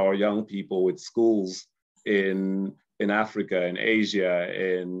connect our young people with schools in Africa, in Asia,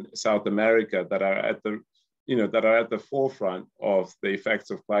 in South America that are at the forefront of the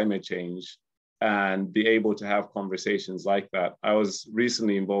effects of climate change, and be able to have conversations like that. I was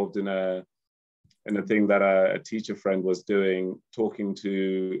recently involved in a thing that a teacher friend was doing, talking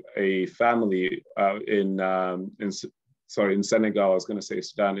to a family in Senegal. I was going to say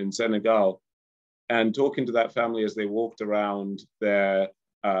Sudan, in Senegal, and talking to that family as they walked around their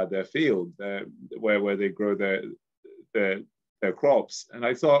field, where they grow their crops. And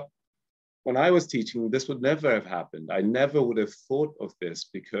I thought, when I was teaching, this would never have happened. I never would have thought of this,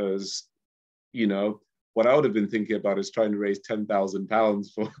 because, you know, what I would have been thinking about is trying to raise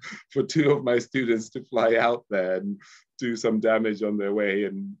 £10,000 for two of my students to fly out there and do some damage on their way,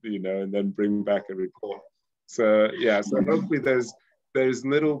 and, you know, and then bring back a report. So yeah, so hopefully there's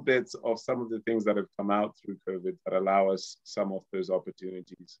little bits of some of the things that have come out through COVID that allow us some of those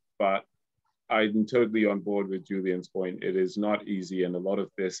opportunities. But I'm totally on board with Julian's point. It is not easy, and a lot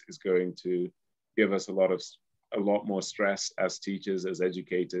of this is going to give us a lot more stress as teachers, as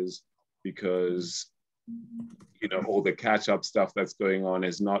educators, because, you know, all the catch-up stuff that's going on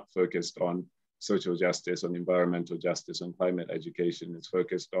is not focused on social justice, on environmental justice, on climate education. It's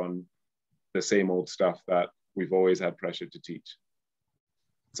focused on the same old stuff that we've always had pressure to teach.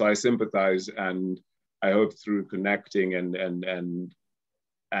 So I sympathize, and I hope through connecting and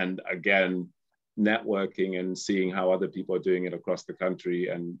again, networking and seeing how other people are doing it across the country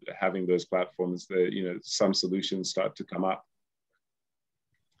and having those platforms, that, you know, some solutions start to come up.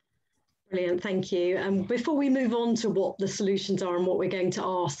 Brilliant, thank you. Before we move on to what the solutions are and what we're going to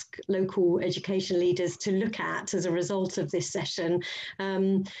ask local education leaders to look at as a result of this session,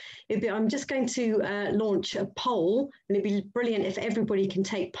 I'm just going to launch a poll, and it'd be brilliant if everybody can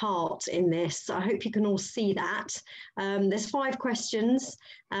take part in this. I hope you can all see that. There's 5 questions.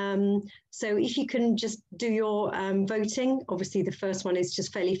 So if you can just do your voting. Obviously the first one is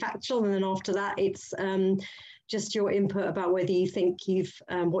just fairly factual, and then after that it's just your input about whether you think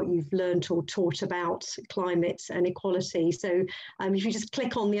what you've learned or taught about climate and equality. So if you just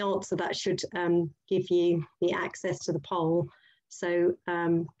click on the answer, that should give you the access to the poll. So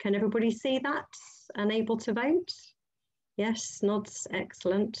can everybody see that and able to vote? Yes, nods,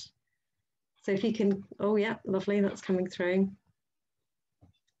 excellent. So if you can, oh yeah, lovely, that's coming through.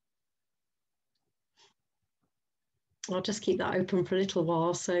 I'll just keep that open for a little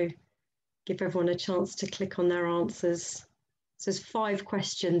while, so give everyone a chance to click on their answers. So there's 5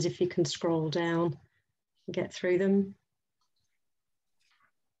 questions if you can scroll down and get through them.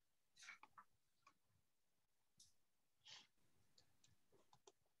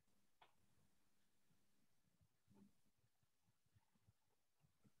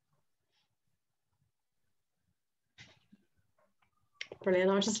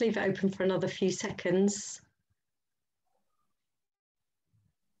 Brilliant, I'll just leave it open for another few seconds.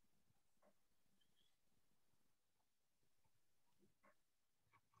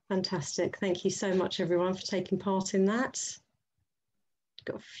 Fantastic. Thank you so much, everyone, for taking part in that.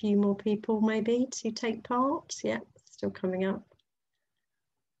 Got a few more people maybe to take part. Yeah, still coming up.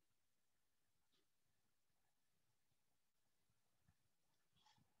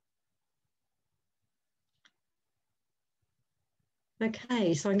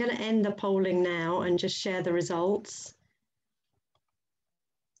 Okay, so I'm going to end the polling now and just share the results.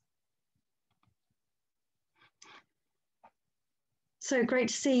 So great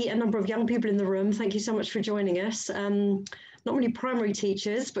to see a number of young people in the room. Thank you so much for joining us. Not many primary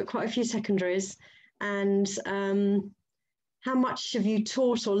teachers, but quite a few secondaries. And how much have you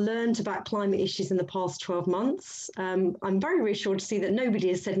taught or learned about climate issues in the past 12 months? I'm very reassured to see that nobody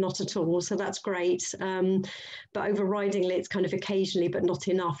has said not at all, so that's great. But overridingly, it's kind of occasionally, but not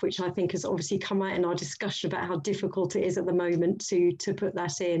enough, which I think has obviously come out in our discussion about how difficult it is at the moment to put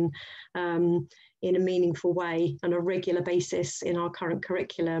that in a meaningful way on a regular basis in our current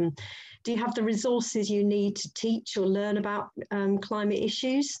curriculum. Do you have the resources you need to teach or learn about climate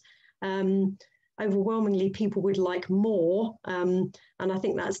issues? overwhelmingly people would like more. And I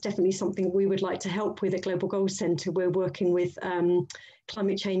think that's definitely something we would like to help with at Global Goals Centre. We're working with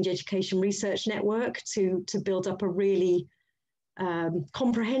Climate Change Education Research Network to build up a really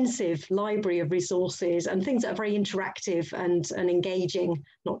comprehensive library of resources and things that are very interactive and engaging,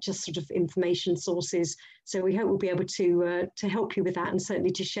 not just sort of information sources. So we hope we'll be able to help you with that, and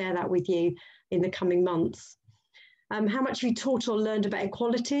certainly to share that with you in the coming months. How much have you taught or learned about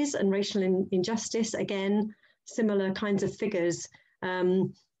equalities and racial injustice? Again, similar kinds of figures.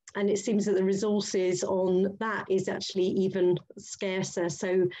 And it seems that the resources on that is actually even scarcer.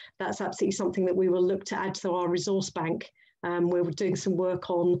 So that's absolutely something that we will look to add to our resource bank. We're doing some work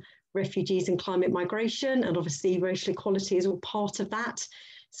on refugees and climate migration, and obviously racial equality is all part of that.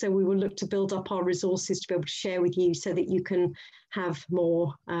 So we will look to build up our resources to be able to share with you so that you can have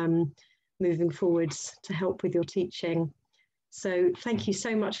more moving forwards to help with your teaching. So thank you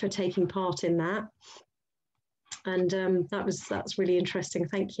so much for taking part in that. And that's really interesting,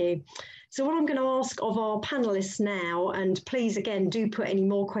 thank you. So what I'm going to ask of our panelists now, and please again do put any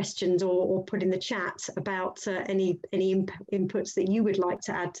more questions or put in the chat about any inputs that you would like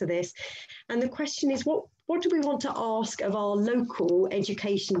to add to this. And the question is, what do we want to ask of our local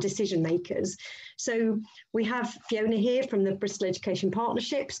education decision makers? So we have Fiona here from the Bristol Education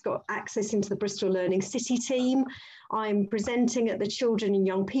Partnerships, got access into the Bristol Learning City team. I'm presenting at the Children and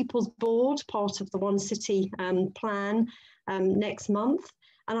Young People's Board, part of the One City plan next month.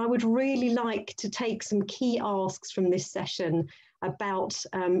 And I would really like to take some key asks from this session about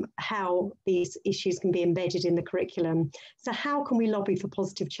how these issues can be embedded in the curriculum. So how can we lobby for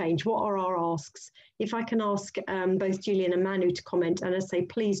positive change? What are our asks? If I can ask both Julian and Manu to comment, and I say,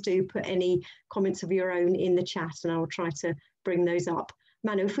 please do put any comments of your own in the chat and I will try to bring those up.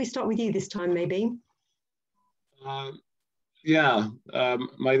 Manu, if we start with you this time, maybe. Yeah,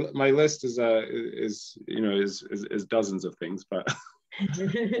 my list is dozens of things, but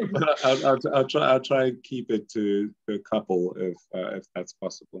but I'll try and keep it to a couple if that's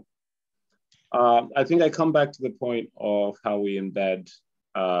possible. I think I come back to the point of how we embed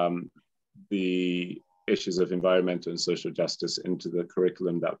the issues of environmental and social justice into the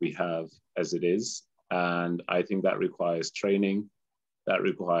curriculum that we have as it is, and I think that requires training. That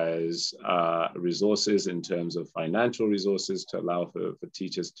requires resources in terms of financial resources to allow for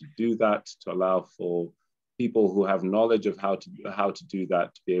teachers to do that, to allow for people who have knowledge of how to do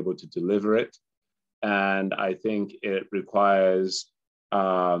that to be able to deliver it. And I think it requires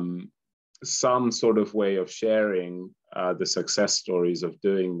some sort of way of sharing the success stories of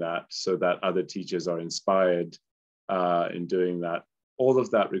doing that so that other teachers are inspired in doing that. All of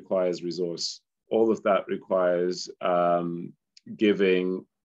that requires resource. All of that requires giving,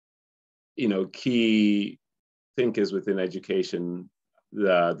 key thinkers within education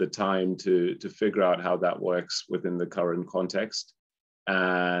the time to figure out how that works within the current context,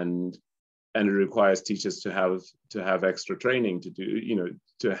 and it requires teachers to have extra training to do,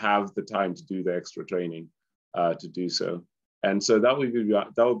 to have the time to do the extra training to do so. And so that would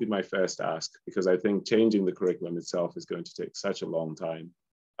be my first ask, because I think changing the curriculum itself is going to take such a long time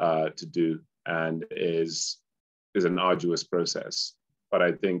to do, and is an arduous process. But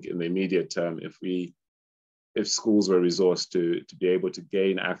I think in the immediate term, if schools were resourced to be able to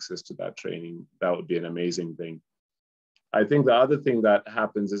gain access to that training, that would be an amazing thing. I think the other thing that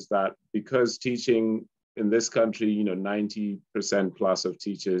happens is that because teaching in this country, 90% plus of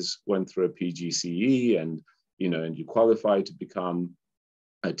teachers went through a PGCE and you qualify to become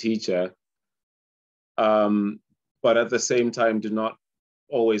a teacher, but at the same time do not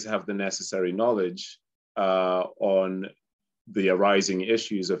always have the necessary knowledge on the arising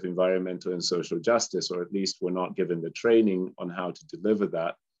issues of environmental and social justice, or at least were not given the training on how to deliver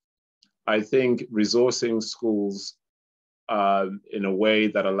that. I think resourcing schools in a way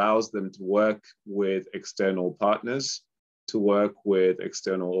that allows them to work with external partners, to work with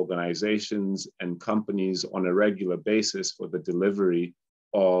external organizations and companies on a regular basis for the delivery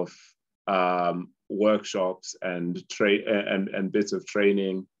of workshops and bits of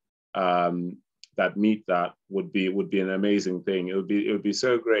training that meet that would be an amazing thing. It would be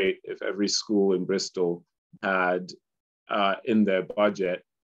so great if every school in Bristol had in their budget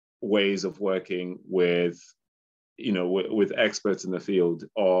ways of working with experts in the field,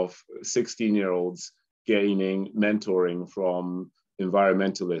 of 16-year-olds gaining mentoring from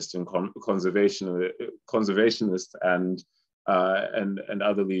environmentalists and conservationists and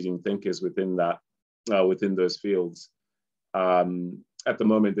other leading thinkers within those fields. At the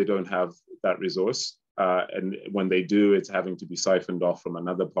moment, they don't have that resource. and when they do, it's having to be siphoned off from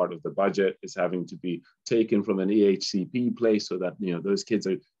another part of the budget. It's having to be taken from an EHCP place so that, you know, those kids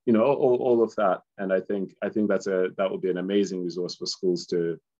are, you know, all of that. And I think that would be an amazing resource for schools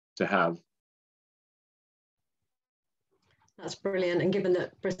to have. That's brilliant. And given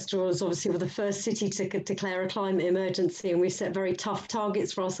that Bristol was obviously the first city to declare a climate emergency, and we set very tough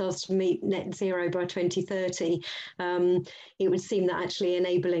targets for ourselves to meet net zero by 2030, it would seem that actually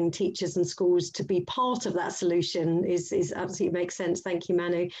enabling teachers and schools to be part of that solution is absolutely makes sense. Thank you,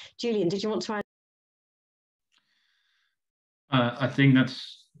 Manu. Julian, did you want to add? I think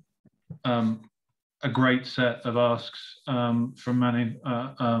that's a great set of asks from Manu.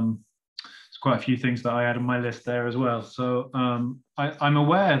 Quite a few things that I had on my list there as well. So I'm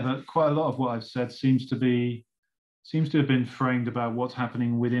aware that quite a lot of what I've said seems to have been framed about what's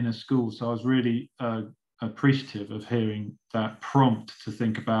happening within a school. So I was really appreciative of hearing that prompt to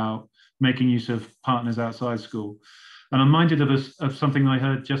think about making use of partners outside school. And I'm minded of something I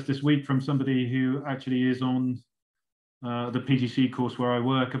heard just this week from somebody who actually is on the PGC course where I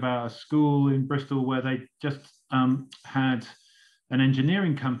work, about a school in Bristol where they just had an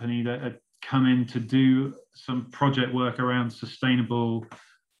engineering company that had come in to do some project work around sustainable,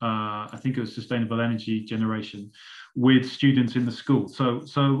 I think it was sustainable energy generation with students in the school.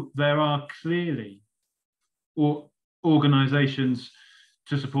 So there are clearly organizations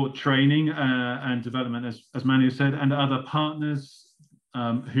to support training and development, as Manu said, and other partners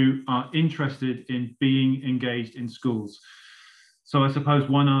who are interested in being engaged in schools. So I suppose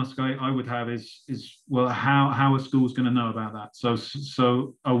one ask I would have is well, how are schools going to know about that?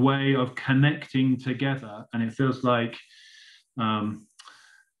 So a way of connecting together, and it feels like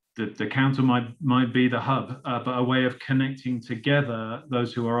the council might be the hub, but a way of connecting together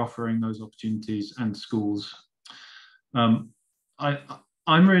those who are offering those opportunities and schools. I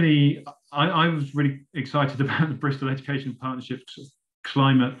was really excited about the Bristol Education Partnerships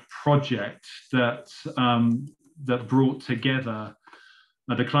climate project that brought together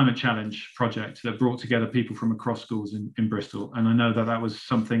the Climate Challenge project that brought together people from across schools in Bristol. And I know that was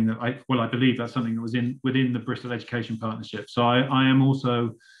something that I believe that's something that was within the Bristol Education Partnership. So I am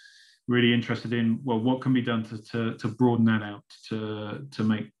also really interested in, well, what can be done to broaden that out, to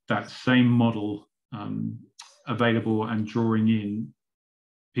make that same model available and drawing in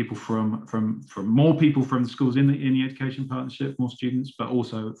people from more people from schools in the Education Partnership, more students, but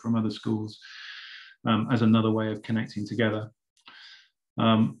also from other schools as another way of connecting together.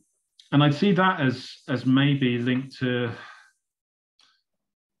 And I see that as maybe linked to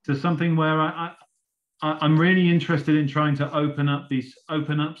something where I'm really interested in trying to open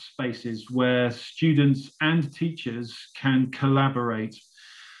up spaces where students and teachers can collaborate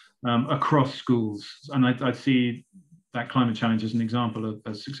across schools. And I see that Climate Challenge as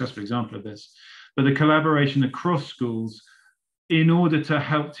a successful example of this. But the collaboration across schools in order to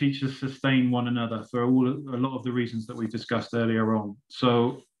help teachers sustain one another for a lot of the reasons that we discussed earlier on.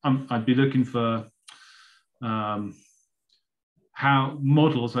 So I'd be looking for how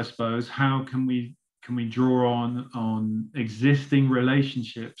models, I suppose, how can we draw on existing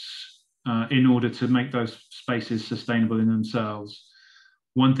relationships in order to make those spaces sustainable in themselves.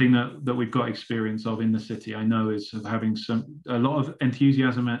 One thing that we've got experience of in the city, I know, is of having a lot of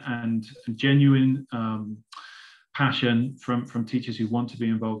enthusiasm and genuine passion from teachers who want to be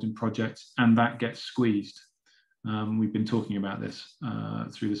involved in projects, and that gets squeezed. We've been talking about this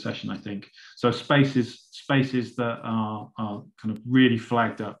through the session, I think. So spaces that are kind of really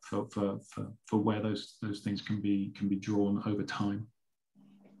flagged up for where those things can be drawn over time.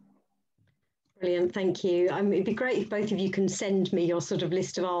 Brilliant, thank you. It'd be great if both of you can send me your sort of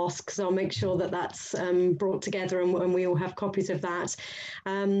list of asks. I'll make sure that that's brought together and we all have copies of that.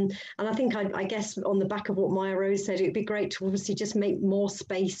 And I think, I guess, on the back of what Mya-Rose said, it'd be great to obviously just make more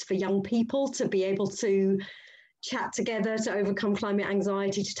space for young people to be able to chat together, to overcome climate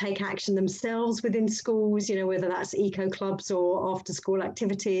anxiety, to take action themselves within schools, you know, whether that's eco clubs or after school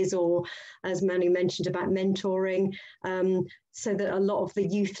activities, or as Manu mentioned about mentoring, so that a lot of the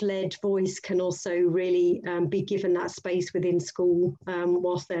youth-led voice can also really be given that space within school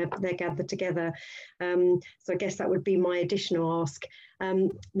whilst they're gathered together. So I guess that would be my additional ask.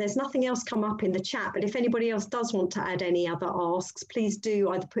 There's nothing else come up in the chat, but if anybody else does want to add any other asks, please do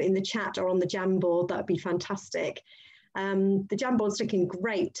either put in the chat or on the Jamboard. That would be fantastic. The Jamboard's looking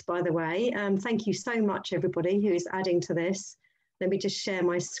great, by the way. Thank you so much, everybody who is adding to this. Let me just share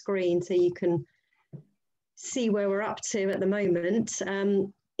my screen so you can see where we're up to at the moment.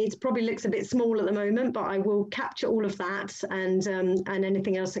 It probably looks a bit small at the moment, but I will capture all of that and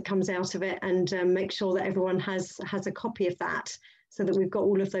anything else that comes out of it, and make sure that everyone has a copy of that. so that we've got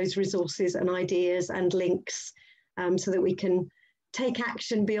all of those resources and ideas and links, so that we can take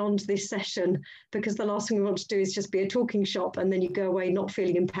action beyond this session, because the last thing we want to do is just be a talking shop and then you go away not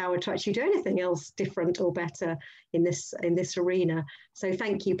feeling empowered to actually do anything else different or better in this arena. So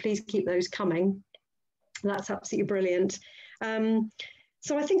thank you, please keep those coming. That's absolutely brilliant.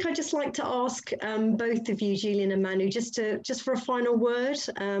 So I think I'd just like to ask both of you, Julian and Manu, just for a final word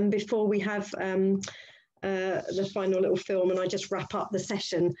before we have the final little film and I just wrap up the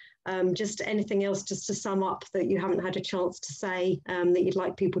session. Just anything else just to sum up that you haven't had a chance to say that you'd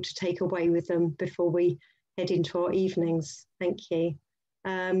like people to take away with them before we head into our evenings. Thank you.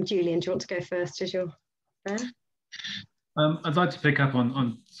 Julian, do you want to go first as you're there? I'd like to pick up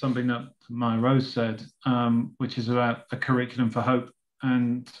on something that Mya-Rose said, which is about a curriculum for hope.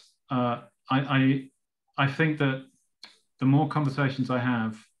 And I think that the more conversations I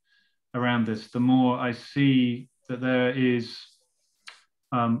have around this, the more I see that there is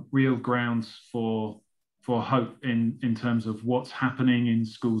real grounds for hope in terms of what's happening in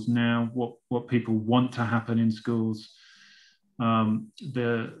schools now, what people want to happen in schools,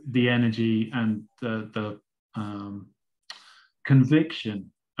 the energy and the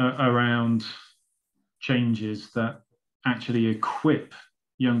conviction around changes that actually equip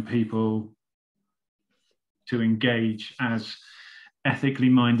young people to engage as ethically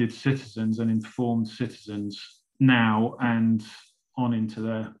minded citizens and informed citizens now and on into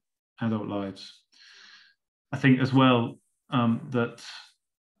their adult lives. I think as well that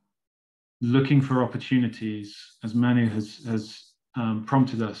looking for opportunities, as Manu has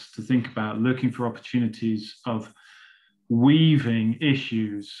prompted us to think about, looking for opportunities of weaving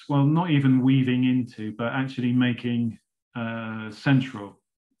issues, well, not even weaving into, but actually making central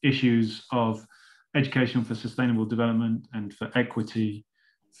issues of education for sustainable development and for equity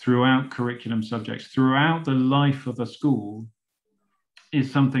throughout curriculum subjects, throughout the life of a school, is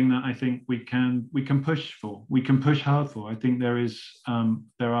something that I think we can push for. We can push hard for. I think there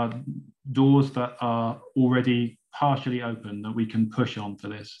are doors that are already partially open that we can push on for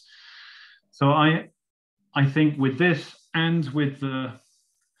this. So I think with this and with the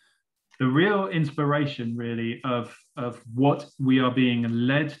real inspiration really of what we are being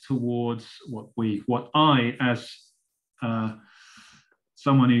led towards, what I as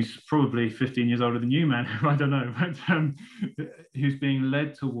someone who's probably 15 years older than you, man, I don't know, but who's being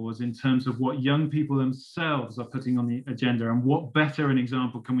led towards in terms of what young people themselves are putting on the agenda. And what better an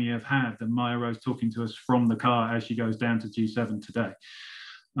example can we have had than Mya-Rose talking to us from the car as she goes down to G7 today,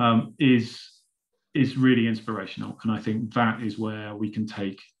 is really inspirational. And I think that is where we can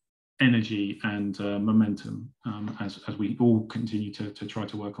take energy and momentum as we all continue to try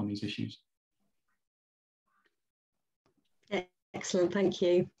to work on these issues. Excellent, thank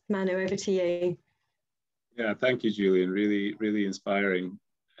you. Manu, over to you. Yeah, thank you, Julian. Really, really inspiring.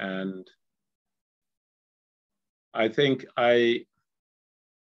 And I think I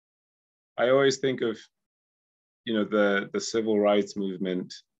always think of, you know, the civil rights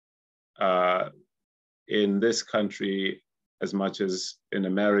movement in this country as much as in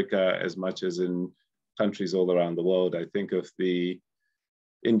America, as much as in countries all around the world. I think of the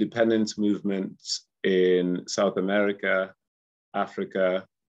independence movements in South America, Africa,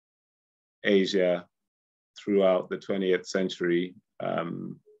 Asia, throughout the 20th century.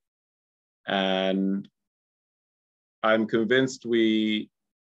 And I'm convinced we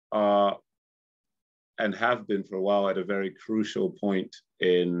are, and have been for a while, at a very crucial point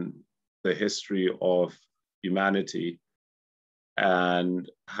in the history of humanity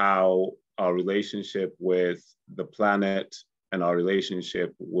and how our relationship with the planet and our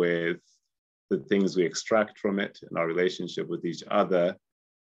relationship with the things we extract from it and our relationship with each other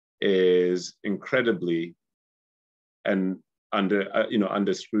is incredibly and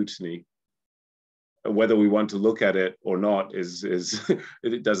under scrutiny. Whether we want to look at it or not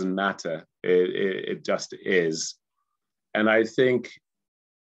it doesn't matter. It just is. And I think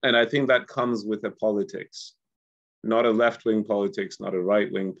that comes with a politics, not a left-wing politics, not a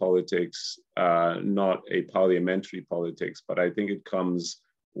right-wing politics, not a parliamentary politics, but I think it comes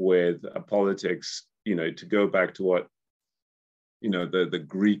with a politics, you know, to go back to what, you know, the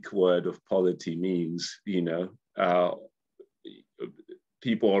Greek word of polity means, you know,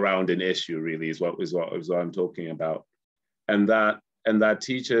 people around an issue really is what I'm talking about. And that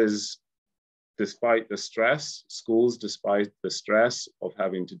teachers, despite the stress, schools, despite the stress of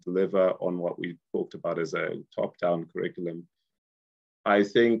having to deliver on what we talked about as a top-down curriculum, I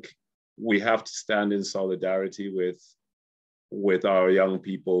think we have to stand in solidarity with our young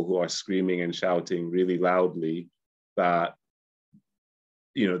people who are screaming and shouting really loudly that,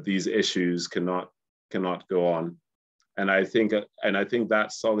 you know, these issues cannot go on. And I think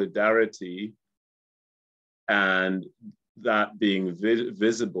that solidarity and that being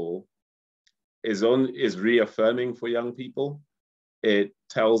visible is reaffirming for young people. It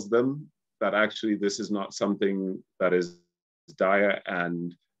tells them that actually this is not something that is dire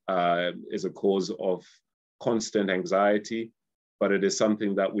and is a cause of constant anxiety, but it is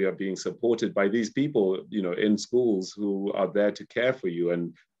something that we are being supported by these people, you know, in schools who are there to care for you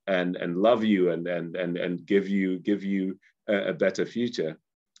and love you and give you a better future.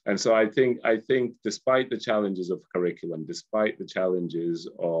 And so I think despite the challenges of curriculum, despite the challenges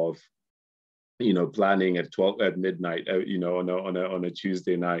of, you know, planning at midnight, you know, on a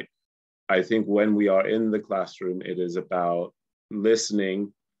Tuesday night, I think when we are in the classroom, it is about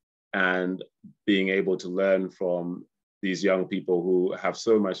listening and being able to learn from these young people who have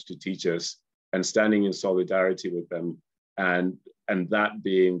so much to teach us, and standing in solidarity with them, and that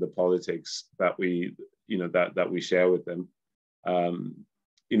being the politics that we, you know, that we share with them.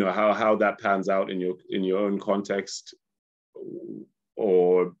 You know, how that pans out in your own context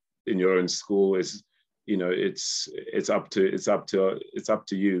or in your own school is, you know, it's up to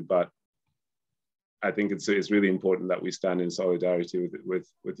you. But I think it's really important that we stand in solidarity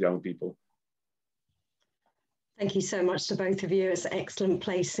with young people. Thank you so much to both of you. It's an excellent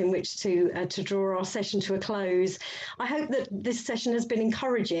place in which to draw our session to a close. I hope that this session has been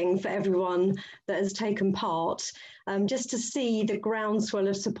encouraging for everyone that has taken part, just to see the groundswell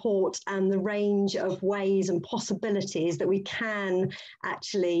of support and the range of ways and possibilities that we can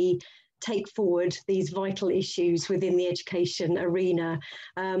actually take forward these vital issues within the education arena.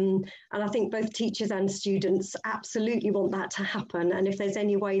 And I think both teachers and students absolutely want that to happen. And if there's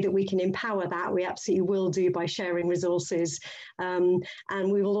any way that we can empower that, we absolutely will do by sharing resources. And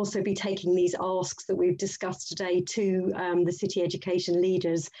we will also be taking these asks that we've discussed today to the city education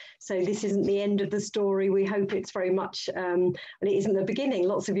leaders. So this isn't the end of the story. We hope it's very much, and it isn't the beginning.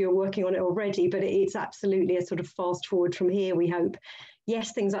 Lots of you are working on it already, but it's absolutely a sort of fast forward from here, we hope.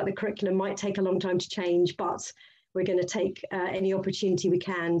 Yes, things like the curriculum might take a long time to change, but we're going to take any opportunity we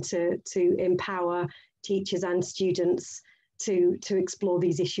can to empower teachers and students to explore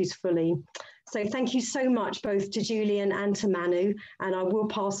these issues fully. So thank you so much both to Julian and to Manu, and I will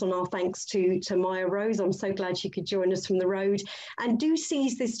pass on our thanks to Mya-Rose. I'm so glad she could join us from the road, and do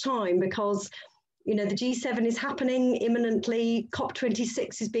seize this time because, you know, the G7 is happening imminently.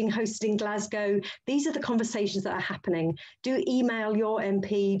 COP26 is being hosted in Glasgow. These are the conversations that are happening. Do email your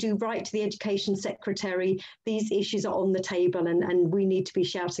MP, do write to the Education Secretary. These issues are on the table and we need to be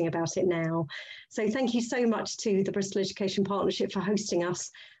shouting about it now. So thank you so much to the Bristol Education Partnership for hosting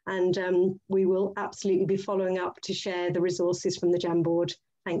us. And we will absolutely be following up to share the resources from the Jamboard.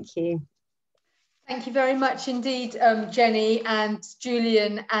 Thank you. Thank you very much indeed, Jenny and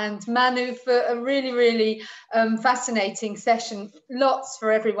Julian and Manu, for a really, really fascinating session. Lots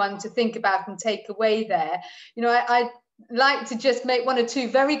for everyone to think about and take away there. You know, I'd like to just make one or two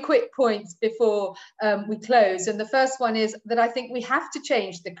very quick points before we close. And the first one is that I think we have to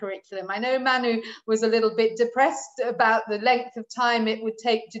change the curriculum. I know Manu was a little bit depressed about the length of time it would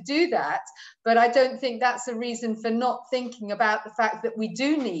take to do that, but I don't think that's a reason for not thinking about the fact that we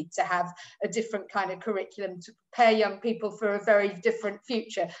do need to have a different kind of curriculum to prepare young people for a very different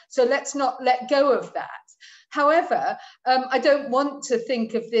future. So let's not let go of that. However, I don't want to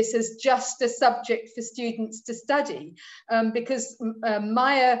think of this as just a subject for students to study, because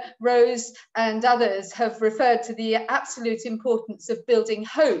Mya-Rose and others have referred to the absolute importance of building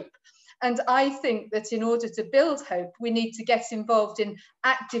hope. And I think that in order to build hope, we need to get involved in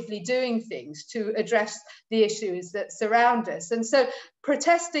actively doing things to address the issues that surround us. And so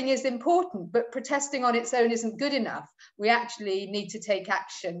protesting is important, but protesting on its own isn't good enough. We actually need to take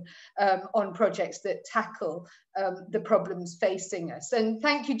action on projects that tackle the problems facing us. And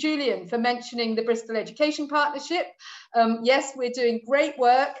thank you, Julian, for mentioning the Bristol Education Partnership. Yes, we're doing great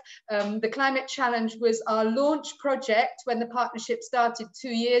work. The Climate Challenge was our launch project when the partnership started 2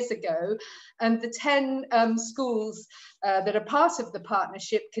 years ago. And the 10 schools that are part of the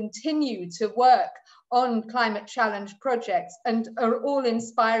partnership continue to work on climate challenge projects and are all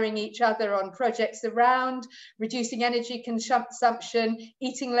inspiring each other on projects around reducing energy consumption,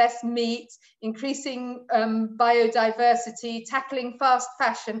 eating less meat, increasing biodiversity, tackling fast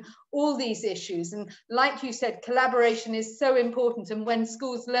fashion, all these issues. And like you said, collaboration is so important. And when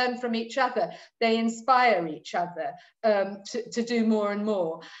schools learn from each other, they inspire each other to do more and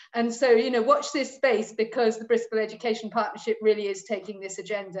more. And so, you know, watch this space, because the Bristol Education Partnership really is taking this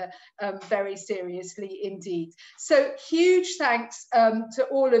agenda very seriously indeed. So huge thanks to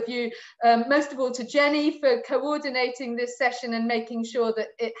all of you, most of all to Jenny for coordinating this session and making sure that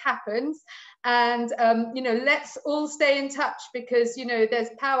it happens. And you know, let's all stay in touch, because you know there's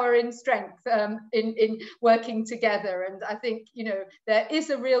power in strength, in working together. And I think, you know, there is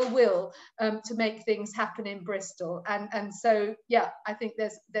a real will to make things happen in Bristol, and so yeah, I think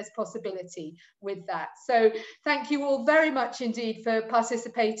there's possibility with that. So thank you all very much indeed for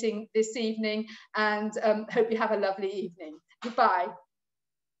participating this evening, and hope you have a lovely evening. Goodbye.